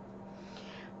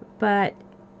 But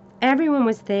everyone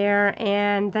was there,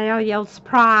 and they all yelled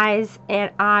surprise,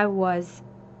 and I was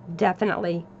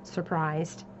definitely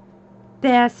surprised.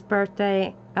 Best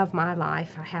birthday of my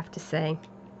life, I have to say.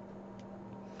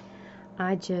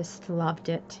 I just loved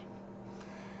it.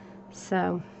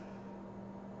 So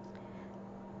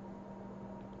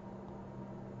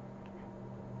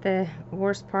the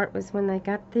worst part was when they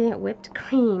got the whipped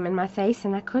cream in my face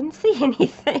and I couldn't see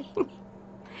anything.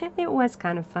 It was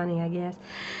kind of funny, I guess.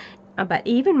 But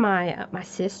even my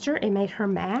sister, it made her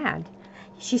mad.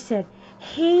 She said,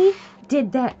 he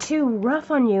did that too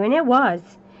rough on you, and it was.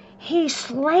 He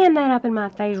slammed that up in my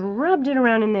face, rubbed it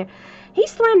around in there. He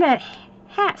slammed that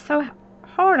hat so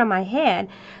hard on my head.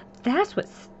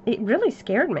 It really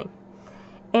scared me.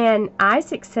 And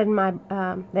Isaac said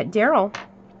that Daryl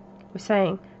was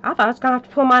saying, I thought I was going to have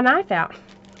to pull my knife out.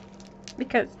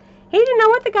 Because he didn't know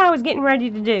what the guy was getting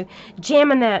ready to do.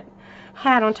 Jamming that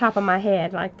hat on top of my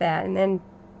head like that. And then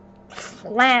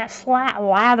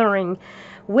lathering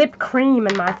whipped cream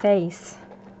in my face.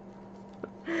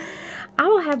 I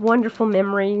will have wonderful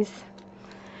memories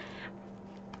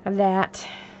of that.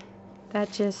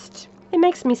 It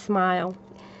makes me smile.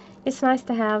 It's nice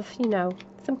to have,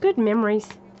 some good memories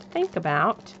to think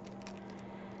about.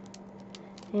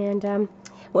 And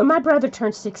when my brother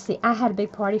turned 60, I had a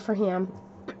big party for him.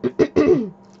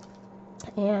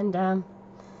 And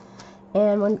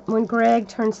when Greg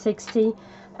turned 60,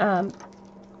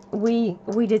 we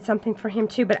did something for him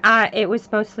too. But it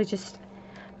was mostly just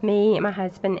me and my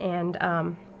husband, and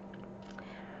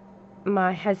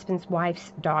my husband's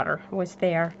wife's daughter was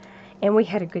there, and we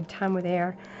had a good time with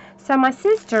her. So my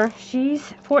sister,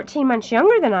 she's 14 months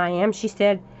younger than I am. She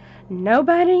said,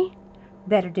 nobody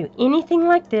better do anything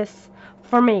like this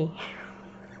for me.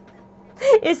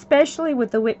 Especially with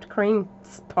the whipped cream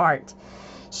part.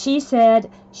 She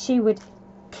said she would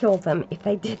kill them if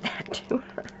they did that to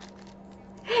her.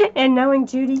 And knowing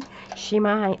Judy, she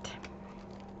might.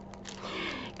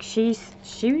 She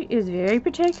is very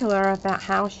particular about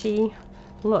how she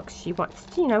looks. She wants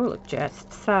to, look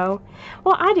just so.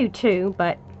 Well, I do too,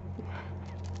 but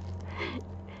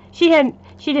she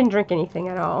didn't drink anything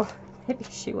at all. Maybe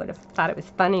she would have thought it was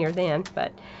funnier then,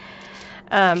 but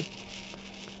We're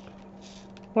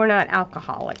not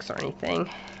alcoholics or anything.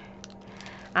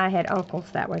 I had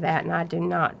uncles that were that, and I do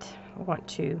not want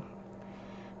to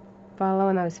follow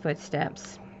in those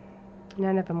footsteps.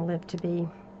 None of them lived to be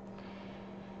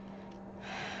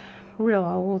real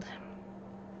old.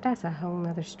 That's a whole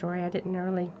nother story. I didn't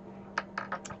really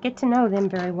get to know them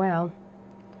very well.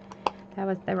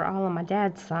 They were all on my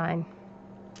dad's side.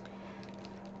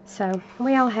 So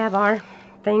we all have our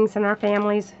things in our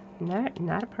families.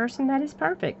 Not a person that is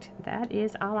perfect. That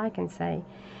is all I can say.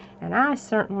 And I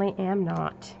certainly am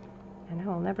not. And I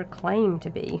will never claim to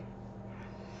be.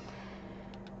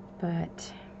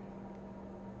 But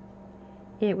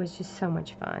it was just so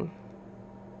much fun.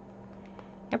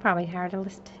 You're probably tired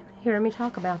of hearing me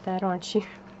talk about that, aren't you?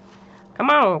 Come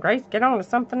on, Grace, get on to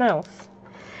something else.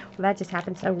 Well, that just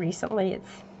happened so recently.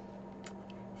 It's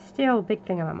still a big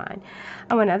thing on my mind.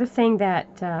 Oh, another thing that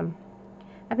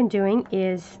I've been doing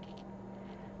is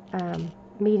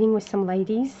meeting with some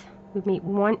ladies. We meet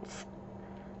once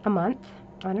a month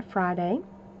on a Friday.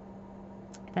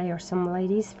 They are some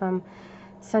ladies from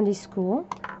Sunday school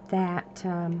that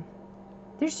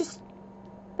there's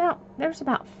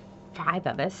about 5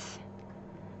 of us,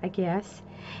 I guess,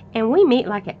 and we meet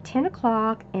like at 10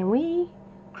 o'clock, and we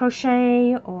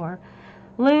crochet or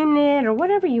loom knit or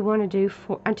whatever you want to do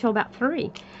until about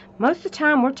 3. Most of the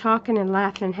time we're talking and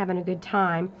laughing and having a good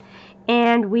time,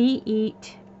 and we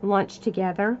eat lunch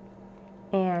together,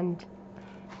 and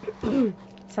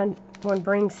someone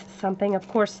brings something. Of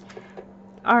course,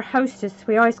 our hostess,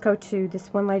 we always go to this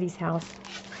one lady's house.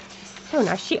 It's so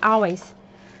nice. She always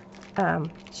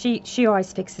she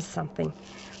always fixes something.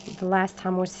 The last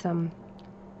time was some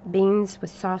beans with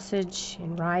sausage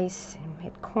and rice, and we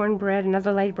had cornbread.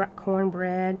 Another lady brought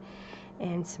cornbread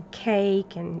and some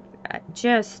cake, and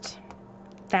just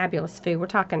fabulous food. We're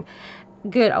talking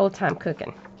good old-time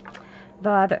cooking.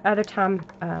 The other time,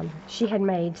 she had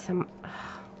made some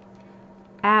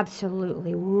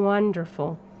absolutely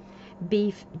wonderful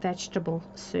beef vegetable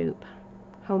soup,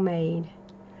 homemade.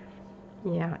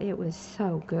 Yeah, it was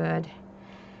so good.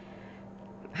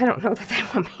 I don't know that they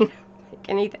want me to make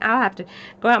anything. I'll have to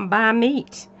go out and buy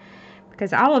meat,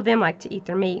 because all of them like to eat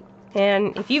their meat.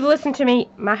 And if you've listened to me,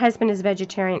 my husband is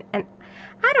vegetarian, and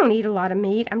I don't eat a lot of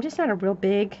meat. I'm just not a real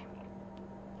big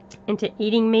into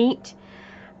eating meat.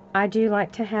 I do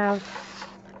like to have,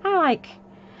 I like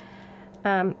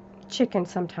chicken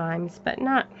sometimes, but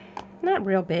not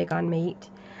real big on meat.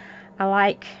 I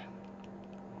like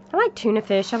tuna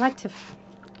fish. I like to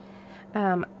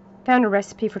found a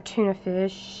recipe for tuna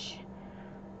fish.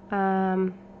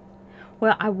 Well,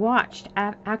 I watched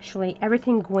actually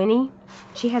Everything Gwenny.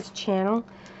 She has a channel,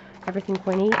 Everything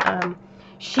Gwenny.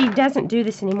 She doesn't do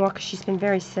this anymore because she's been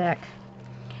very sick.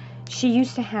 She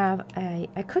used to have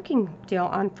a cooking deal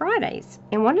on Fridays,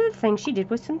 and one of the things she did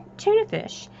was some tuna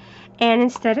fish. And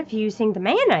instead of using the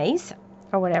mayonnaise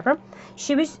or whatever,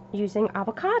 she was using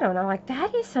avocado, and I'm like,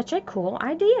 that is such a cool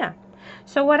idea.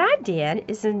 So what I did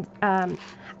is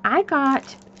I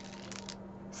got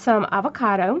some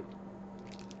avocado,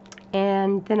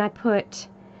 and then I put,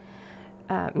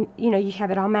 you have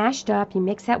it all mashed up. You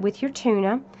mix that with your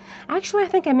tuna. Actually, I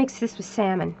think I mixed this with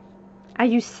salmon. I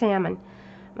used salmon.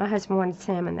 My husband wanted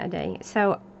salmon that day.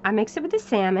 So I mixed it with the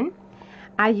salmon.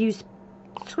 I used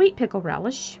sweet pickle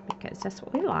relish, because that's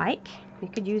what we like. You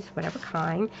could use whatever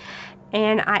kind.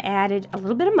 And I added a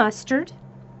little bit of mustard.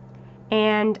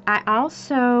 And I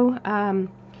also,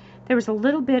 there was a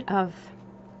little bit of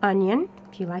onion,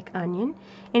 if you like onion.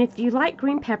 And if you like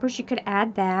green peppers, you could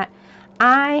add that.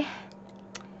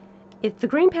 If the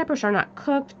green peppers are not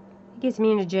cooked, it gives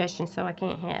me indigestion, so I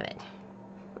can't have it.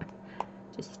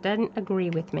 Just doesn't agree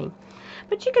with me.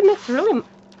 But you can mix really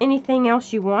anything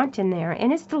else you want in there,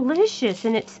 and it's delicious,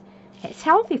 and it's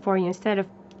healthy for you instead of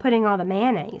putting all the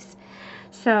mayonnaise.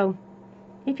 So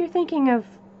if you're thinking of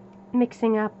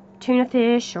mixing up tuna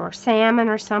fish or salmon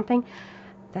or something,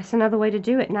 that's another way to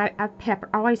do it. And I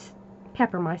always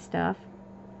pepper my stuff.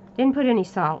 Didn't put any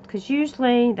salt, because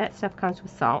usually that stuff comes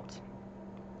with salt.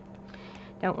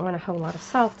 Don't want a whole lot of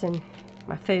salt in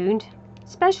my food,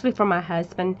 especially for my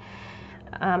husband.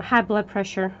 High blood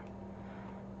pressure.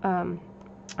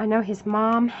 I know his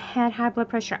mom had high blood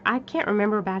pressure. I can't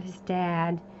remember about his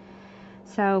dad.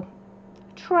 So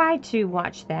try to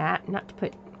watch that, not to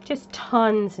put just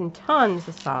tons and tons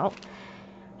of salt.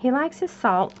 He likes his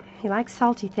salt. He likes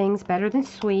salty things better than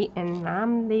sweet, and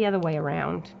I'm the other way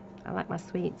around. I like my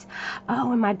sweets.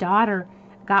 Oh, and my daughter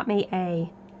got me a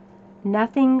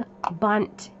nothing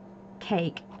bundt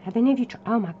cake. Have any of you tried?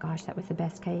 Oh my gosh, that was the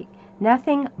best cake.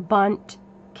 Nothing bundt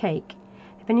cake.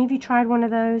 Have any of you tried one of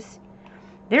those?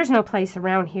 There's no place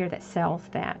around here that sells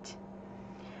that.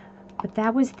 But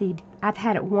that was I've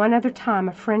had it one other time.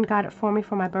 A friend got it for me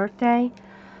for my birthday.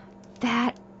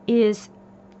 That is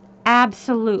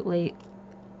absolutely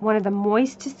one of the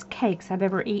moistest cakes I've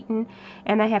ever eaten.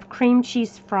 And they have cream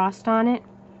cheese frost on it.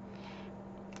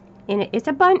 And it's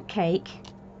a bundt cake.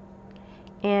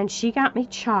 And she got me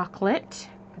chocolate.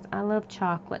 Because I love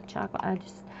chocolate.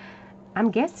 I'm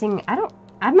guessing,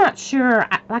 I'm not sure.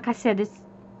 Like I said,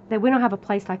 that we don't have a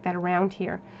place like that around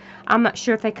here. I'm not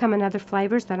sure if they come in other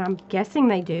flavors, but I'm guessing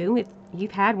they do. If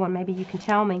you've had one, maybe you can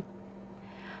tell me.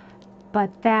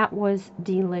 But that was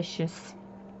delicious.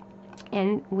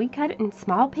 And we cut it in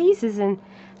small pieces, and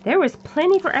there was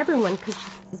plenty for everyone because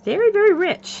it's very, very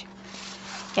rich.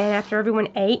 And after everyone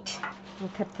ate, we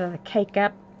cut the cake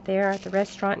up there at the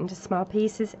restaurant into small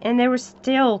pieces, and there was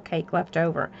still cake left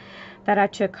over that I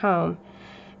took home.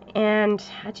 And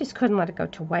I just couldn't let it go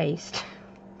to waste.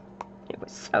 It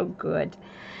was so good.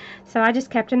 So I just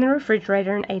kept it in the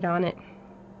refrigerator and ate on it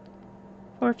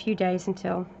for a few days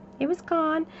until it was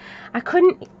gone.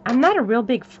 I'm not a real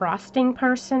big frosting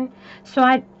person, so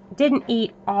I didn't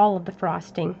eat all of the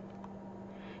frosting.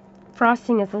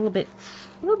 Frosting is a little bit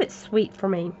sweet for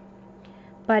me,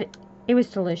 but it was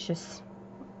delicious.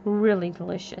 Really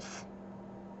delicious.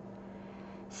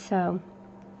 So,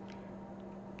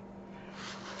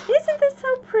 isn't this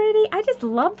so pretty? I just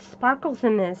love the sparkles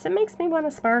in this. It makes me want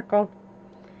to sparkle.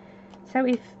 So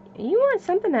if you want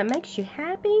something that makes you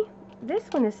happy, this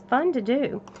one is fun to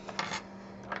do.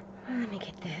 Let me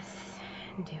get this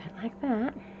and do it like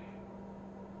that.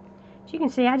 As you can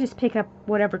see, I just pick up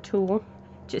whatever tool.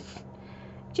 Just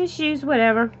use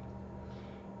whatever.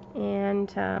 And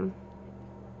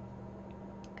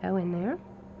go in there.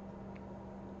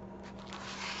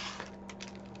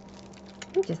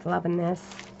 I'm just loving this.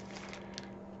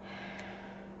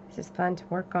 This is fun to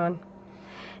work on.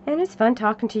 And it's fun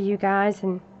talking to you guys,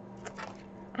 and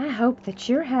I hope that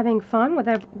you're having fun with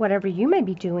whatever you may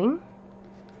be doing.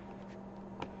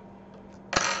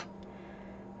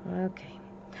 Okay.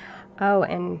 Oh,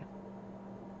 and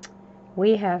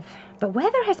the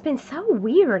weather has been so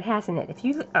weird, hasn't it? If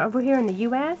you over here in the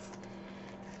U.S.,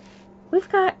 we've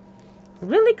got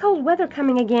really cold weather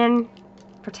coming again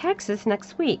for Texas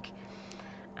next week.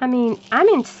 I mean, I'm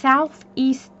in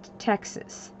southeast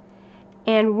Texas.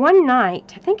 And one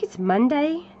night, I think it's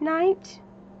Monday night,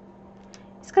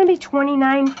 it's going to be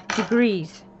 29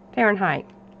 degrees Fahrenheit.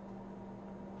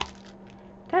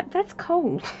 That's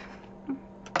cold.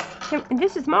 And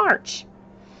this is March.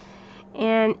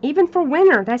 And even for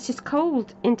winter, that's just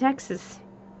cold in Texas.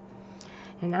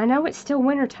 And I know it's still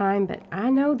winter time, but I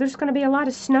know there's going to be a lot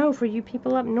of snow for you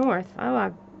people up north. Oh,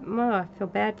 I feel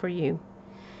bad for you.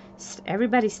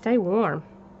 Everybody stay warm.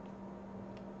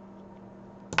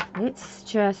 It's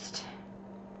just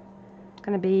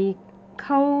going to be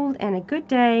cold and a good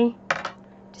day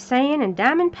to sand and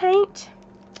diamond paint,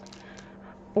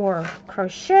 or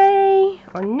crochet,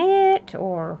 or knit,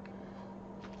 or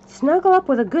snuggle up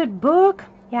with a good book.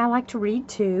 Yeah, I like to read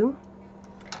too.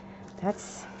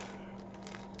 That's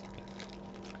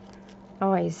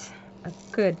always a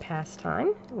good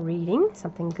pastime, reading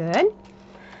something good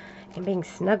and being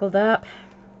snuggled up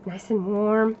nice and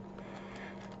warm.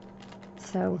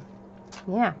 So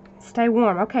yeah, stay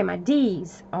warm. Okay, my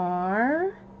D's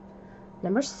are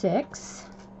number 6,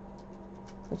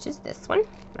 which is this one.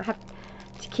 I have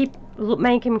to keep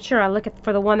making sure I look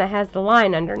for the one that has the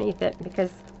line underneath it, because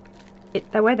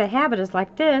the way they have it is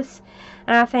like this,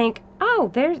 and I think, oh,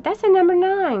 that's a number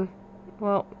 9.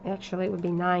 Well, actually it would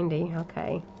be 90.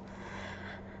 Okay,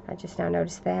 I just now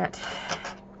noticed that.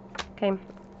 Okay.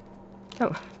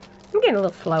 Oh, I'm getting a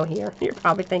little slow here. You're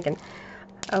probably thinking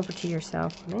over to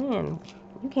yourself, man,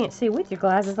 you can't see with your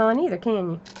glasses on either, can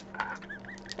you?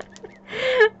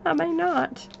 I may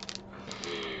not.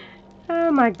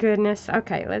 Oh my goodness.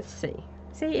 Okay, let's see.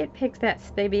 See, it picks that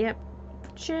baby up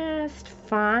just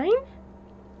fine.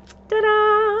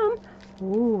 Ta-da!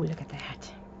 Ooh, look at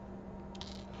that.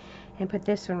 And put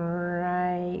this one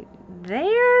right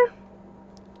there.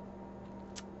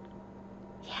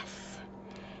 Yes.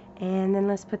 And then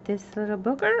let's put this little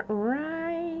booger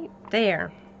right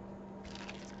there.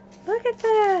 Look at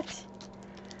that.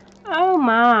 Oh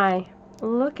my.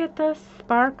 Look at the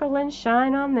sparkle and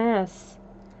shine on this.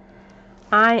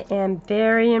 I am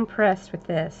very impressed with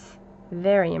this.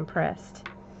 Very impressed.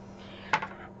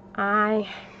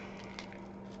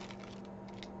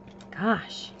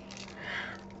 Gosh.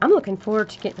 I'm looking forward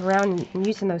to getting around and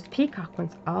using those peacock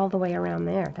ones all the way around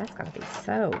there. That's going to be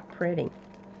so pretty.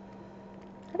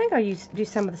 I think I'll do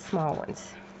some of the small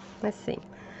ones. Let's see.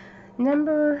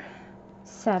 Number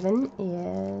 7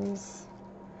 is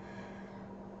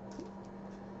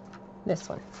this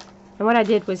one. And what I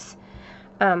did was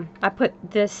I put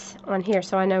this on here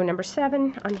so I know number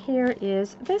 7 on here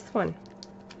is this one.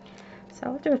 So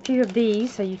I'll do a few of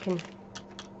these so you can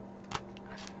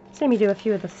see me do a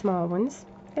few of the small ones.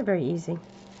 They're very easy.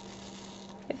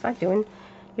 It's like doing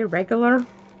your regular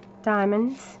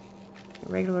diamonds,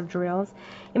 your regular drills.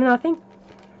 Even though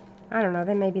I don't know,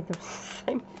 they may be the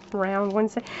same round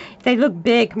ones. They look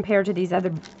big compared to these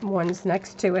other ones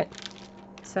next to it.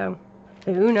 So,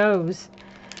 who knows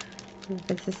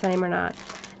if it's the same or not.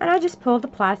 And I just pull the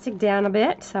plastic down a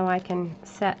bit so I can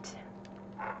set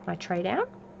my tray down.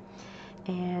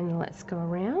 And let's go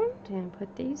around and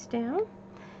put these down.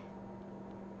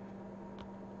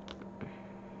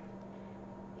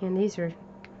 And these are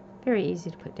very easy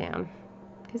to put down,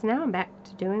 because now I'm back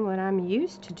to doing what I'm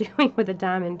used to doing with a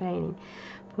diamond painting.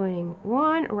 Putting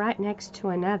one right next to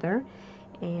another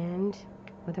and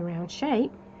with a round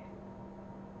shape.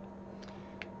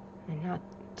 And not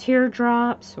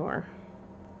teardrops or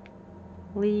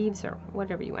leaves or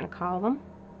whatever you want to call them.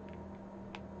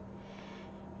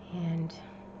 And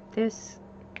this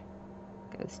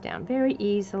goes down very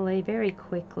easily, very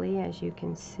quickly, as you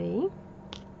can see.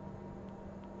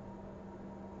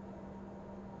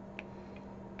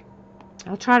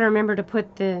 I'll try to remember to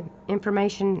put the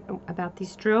information about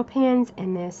these drill pins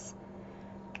and this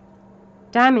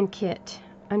diamond kit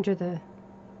under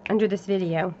this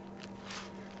video,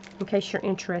 in case you're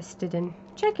interested in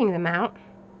checking them out.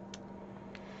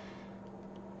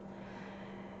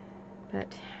 But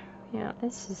yeah,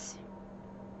 this is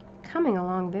coming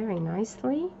along very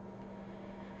nicely.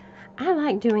 I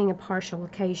like doing a partial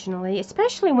occasionally,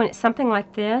 especially when it's something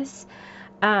like this,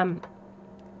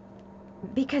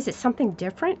 because it's something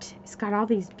different. It's got all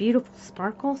these beautiful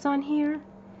sparkles on here.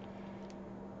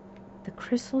 The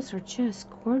crystals are just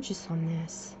gorgeous on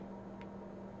this.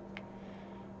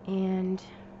 And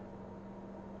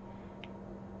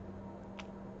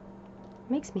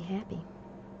it makes me happy.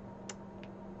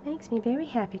 Makes me very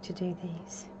happy to do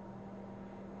these.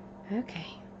 Okay,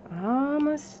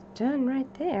 almost done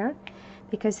right there,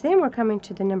 because then we're coming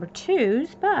to the number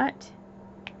 2s, but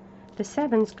the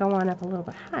 7s go on up a little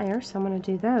bit higher, so I'm going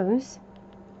to do those.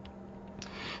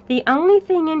 The only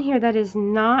thing in here that is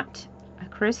not a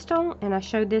crystal, and I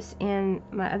showed this in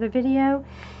my other video,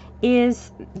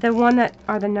 is the one that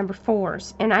are the number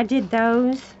 4s, and I did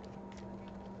those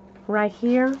right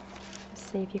here.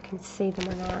 Let's see if you can see them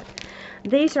or not.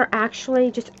 These are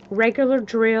actually just regular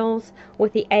drills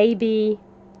with the AB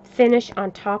finish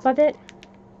on top of it.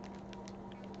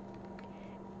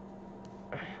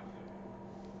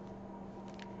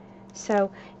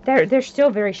 So they're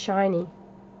still very shiny,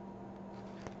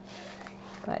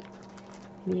 but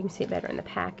maybe you can see it better in the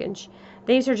package.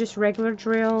 These are just regular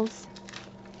drills.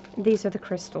 These are the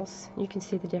crystals. You can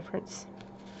see the difference.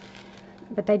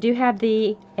 But they do have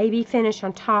the AB finish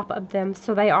on top of them,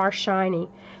 so they are shiny.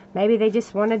 Maybe they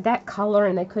just wanted that color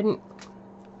and they couldn't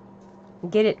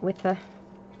get it with the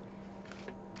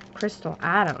crystal.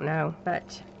 I don't know,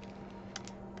 but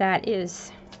that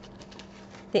is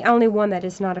the only one that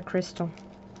is not a crystal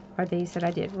are these that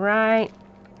I did right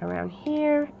around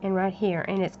here and right here.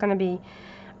 And it's going to be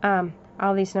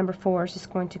all these number 4s is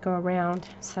going to go around.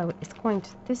 So it's going to,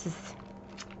 this is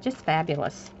just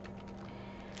fabulous.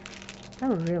 I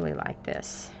really like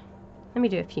this. Let me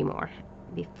do a few more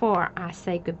before I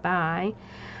say goodbye.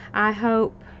 I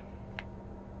hope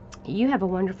you have a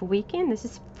wonderful weekend. This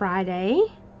is Friday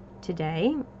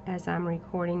today as I'm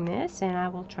recording this, and I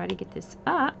will try to get this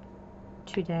up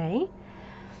today.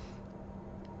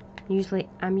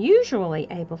 I'm usually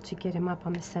able to get them up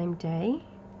on the same day.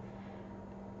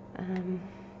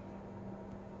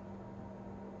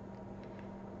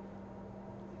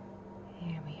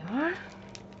 Here we are.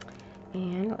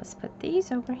 And let's put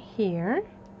these over here.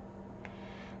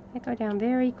 They go down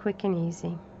very quick and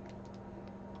easy.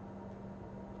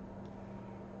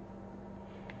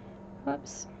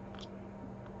 Whoops.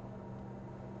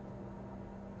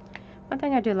 One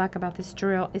thing I do like about this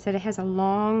drill is that it has a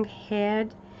long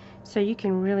head, so you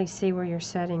can really see where you're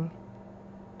setting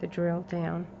the drill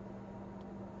down.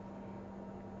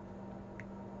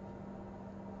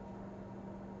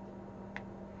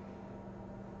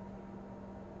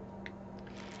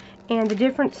 And the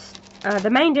difference, the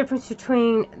main difference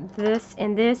between this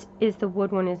and this is the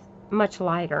wood one is much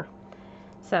lighter.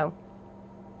 So,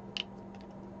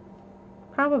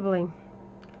 probably,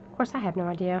 of course I have no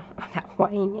idea about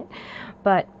weighing it,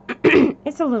 but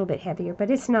it's a little bit heavier, but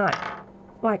it's not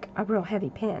like a real heavy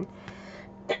pen.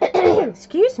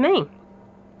 Excuse me.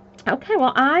 Okay,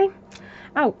 well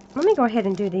oh, let me go ahead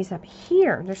and do these up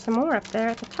here. There's some more up there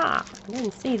at the top. I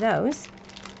didn't see those.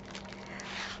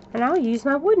 And I'll use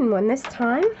my wooden one this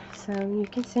time, so you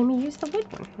can see me use the wood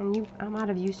one. And I might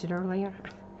have used it earlier.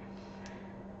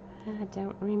 I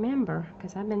don't remember,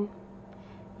 because I've been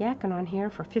yakking on here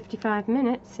for 55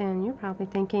 minutes, and you're probably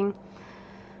thinking,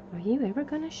 are you ever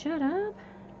going to shut up?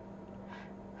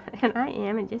 And I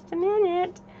am in just a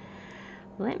minute.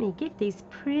 Let me get these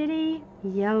pretty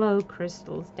yellow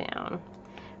crystals down.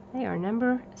 They are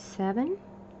number 7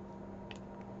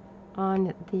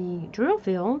 on the drill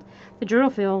field. The drill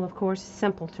field, of course, is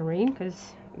simple to read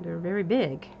because they're very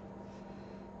big.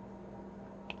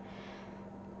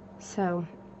 So,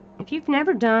 if you've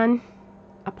never done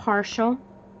a partial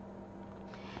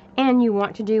and you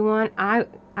want to do one, I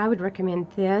would recommend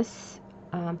this.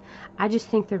 I just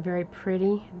think they're very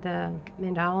pretty. The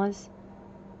mandalas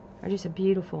are just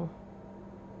beautiful.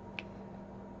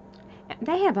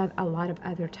 They have a lot of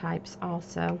other types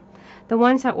also. The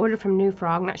ones I ordered from New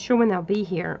Frog, not sure when they'll be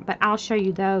here, but I'll show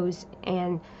you those.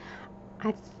 And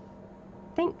I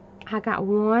think I got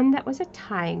one that was a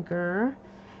tiger,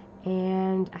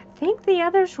 and I think the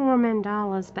others were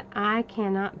mandalas, but I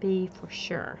cannot be for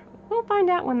sure. We'll find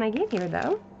out when they get here,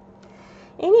 though.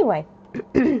 Anyway,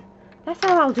 that's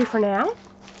all I'll do for now.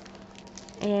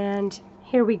 And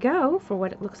here we go for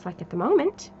what it looks like at the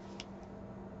moment.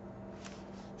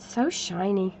 So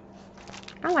shiny.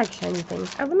 I like shiny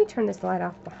things. Oh, let me turn this light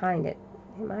off behind it.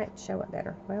 It might show it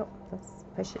better. Well, let's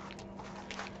push it.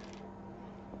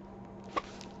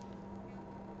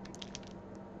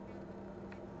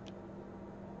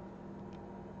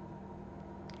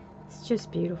 It's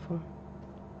just beautiful.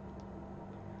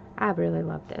 I really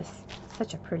love this.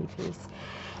 Such a pretty piece.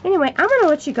 Anyway, I'm going to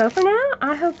let you go for now.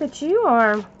 I hope that you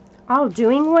are all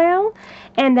doing well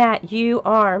and that you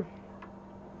are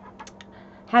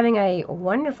having a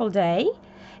wonderful day,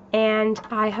 and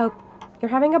I hope you're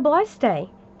having a blessed day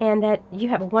and that you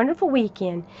have a wonderful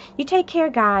weekend. You take care,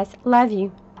 guys. Love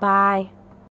you. Bye.